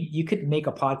 I mean, you could make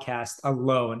a podcast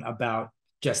alone about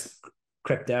just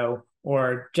crypto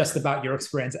or just about your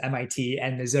experience at MIT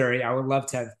and Missouri. I would love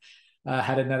to have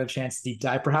had another chance to deep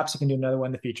dive. Perhaps we can do another one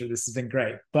in the future. This has been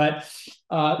great. But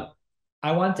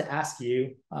I wanted to ask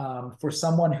you, for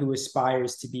someone who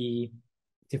aspires to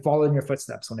follow in your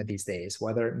footsteps one of these days,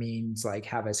 whether it means like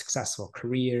have a successful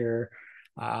career,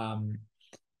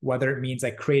 whether it means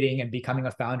like creating and becoming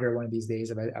a founder one of these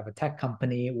days of a tech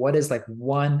company, what is like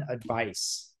one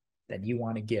advice that you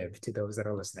want to give to those that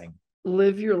are listening?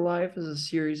 Live your life as a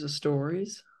series of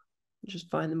stories. Just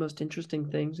find the most interesting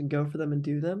things and go for them and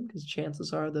do them, because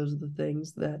chances are those are the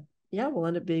things that, yeah, will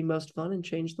end up being most fun and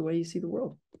change the way you see the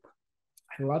world.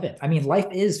 I love it. I mean, life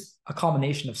is a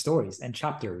combination of stories and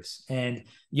chapters, and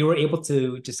you were able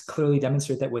to just clearly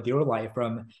demonstrate that with your life,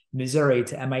 from Missouri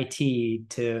to MIT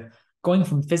to going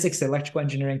from physics to electrical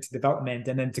engineering to development,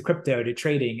 and then to crypto to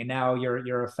trading, and now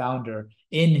you're a founder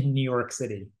in New York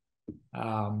City.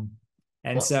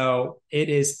 And so it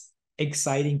is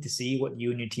exciting to see what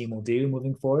you and your team will do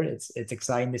moving forward. It's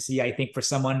exciting to see. I think for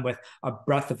someone with a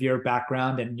breadth of your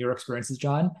background and your experiences,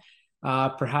 John,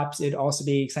 perhaps it'd also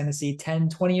be exciting to see 10,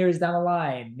 20 years down the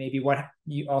line, maybe what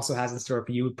you also has in store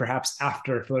for you, perhaps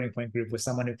after Floating Point Group, with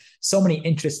someone who so many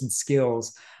interests and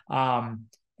skills,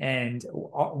 and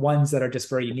ones that are just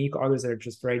very unique, others that are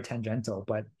just very tangential.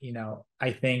 But,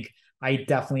 I think I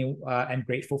definitely am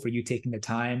grateful for you taking the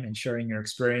time and sharing your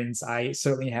experience. I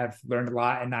certainly have learned a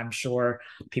lot, and I'm sure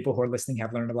people who are listening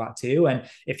have learned a lot too. And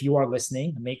if you are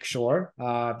listening, make sure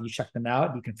you check them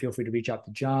out. You can feel free to reach out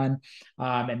to John.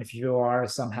 And if you are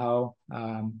somehow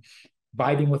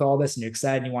vibing with all this and you're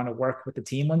excited and you want to work with the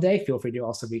team one day, feel free to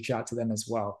also reach out to them as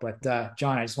well. But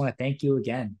John, I just want to thank you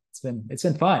again. It's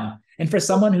been fun. And for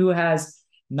someone who has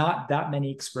not that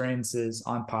many experiences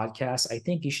on podcasts, I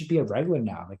think you should be a regular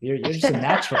now. Like you're just a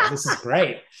natural. This is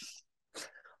great.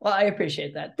 Well, I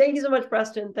appreciate that. Thank you so much,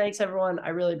 Preston. Thanks, everyone. I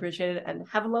really appreciate it. And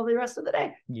have a lovely rest of the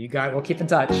day. You got it. We'll keep in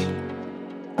touch.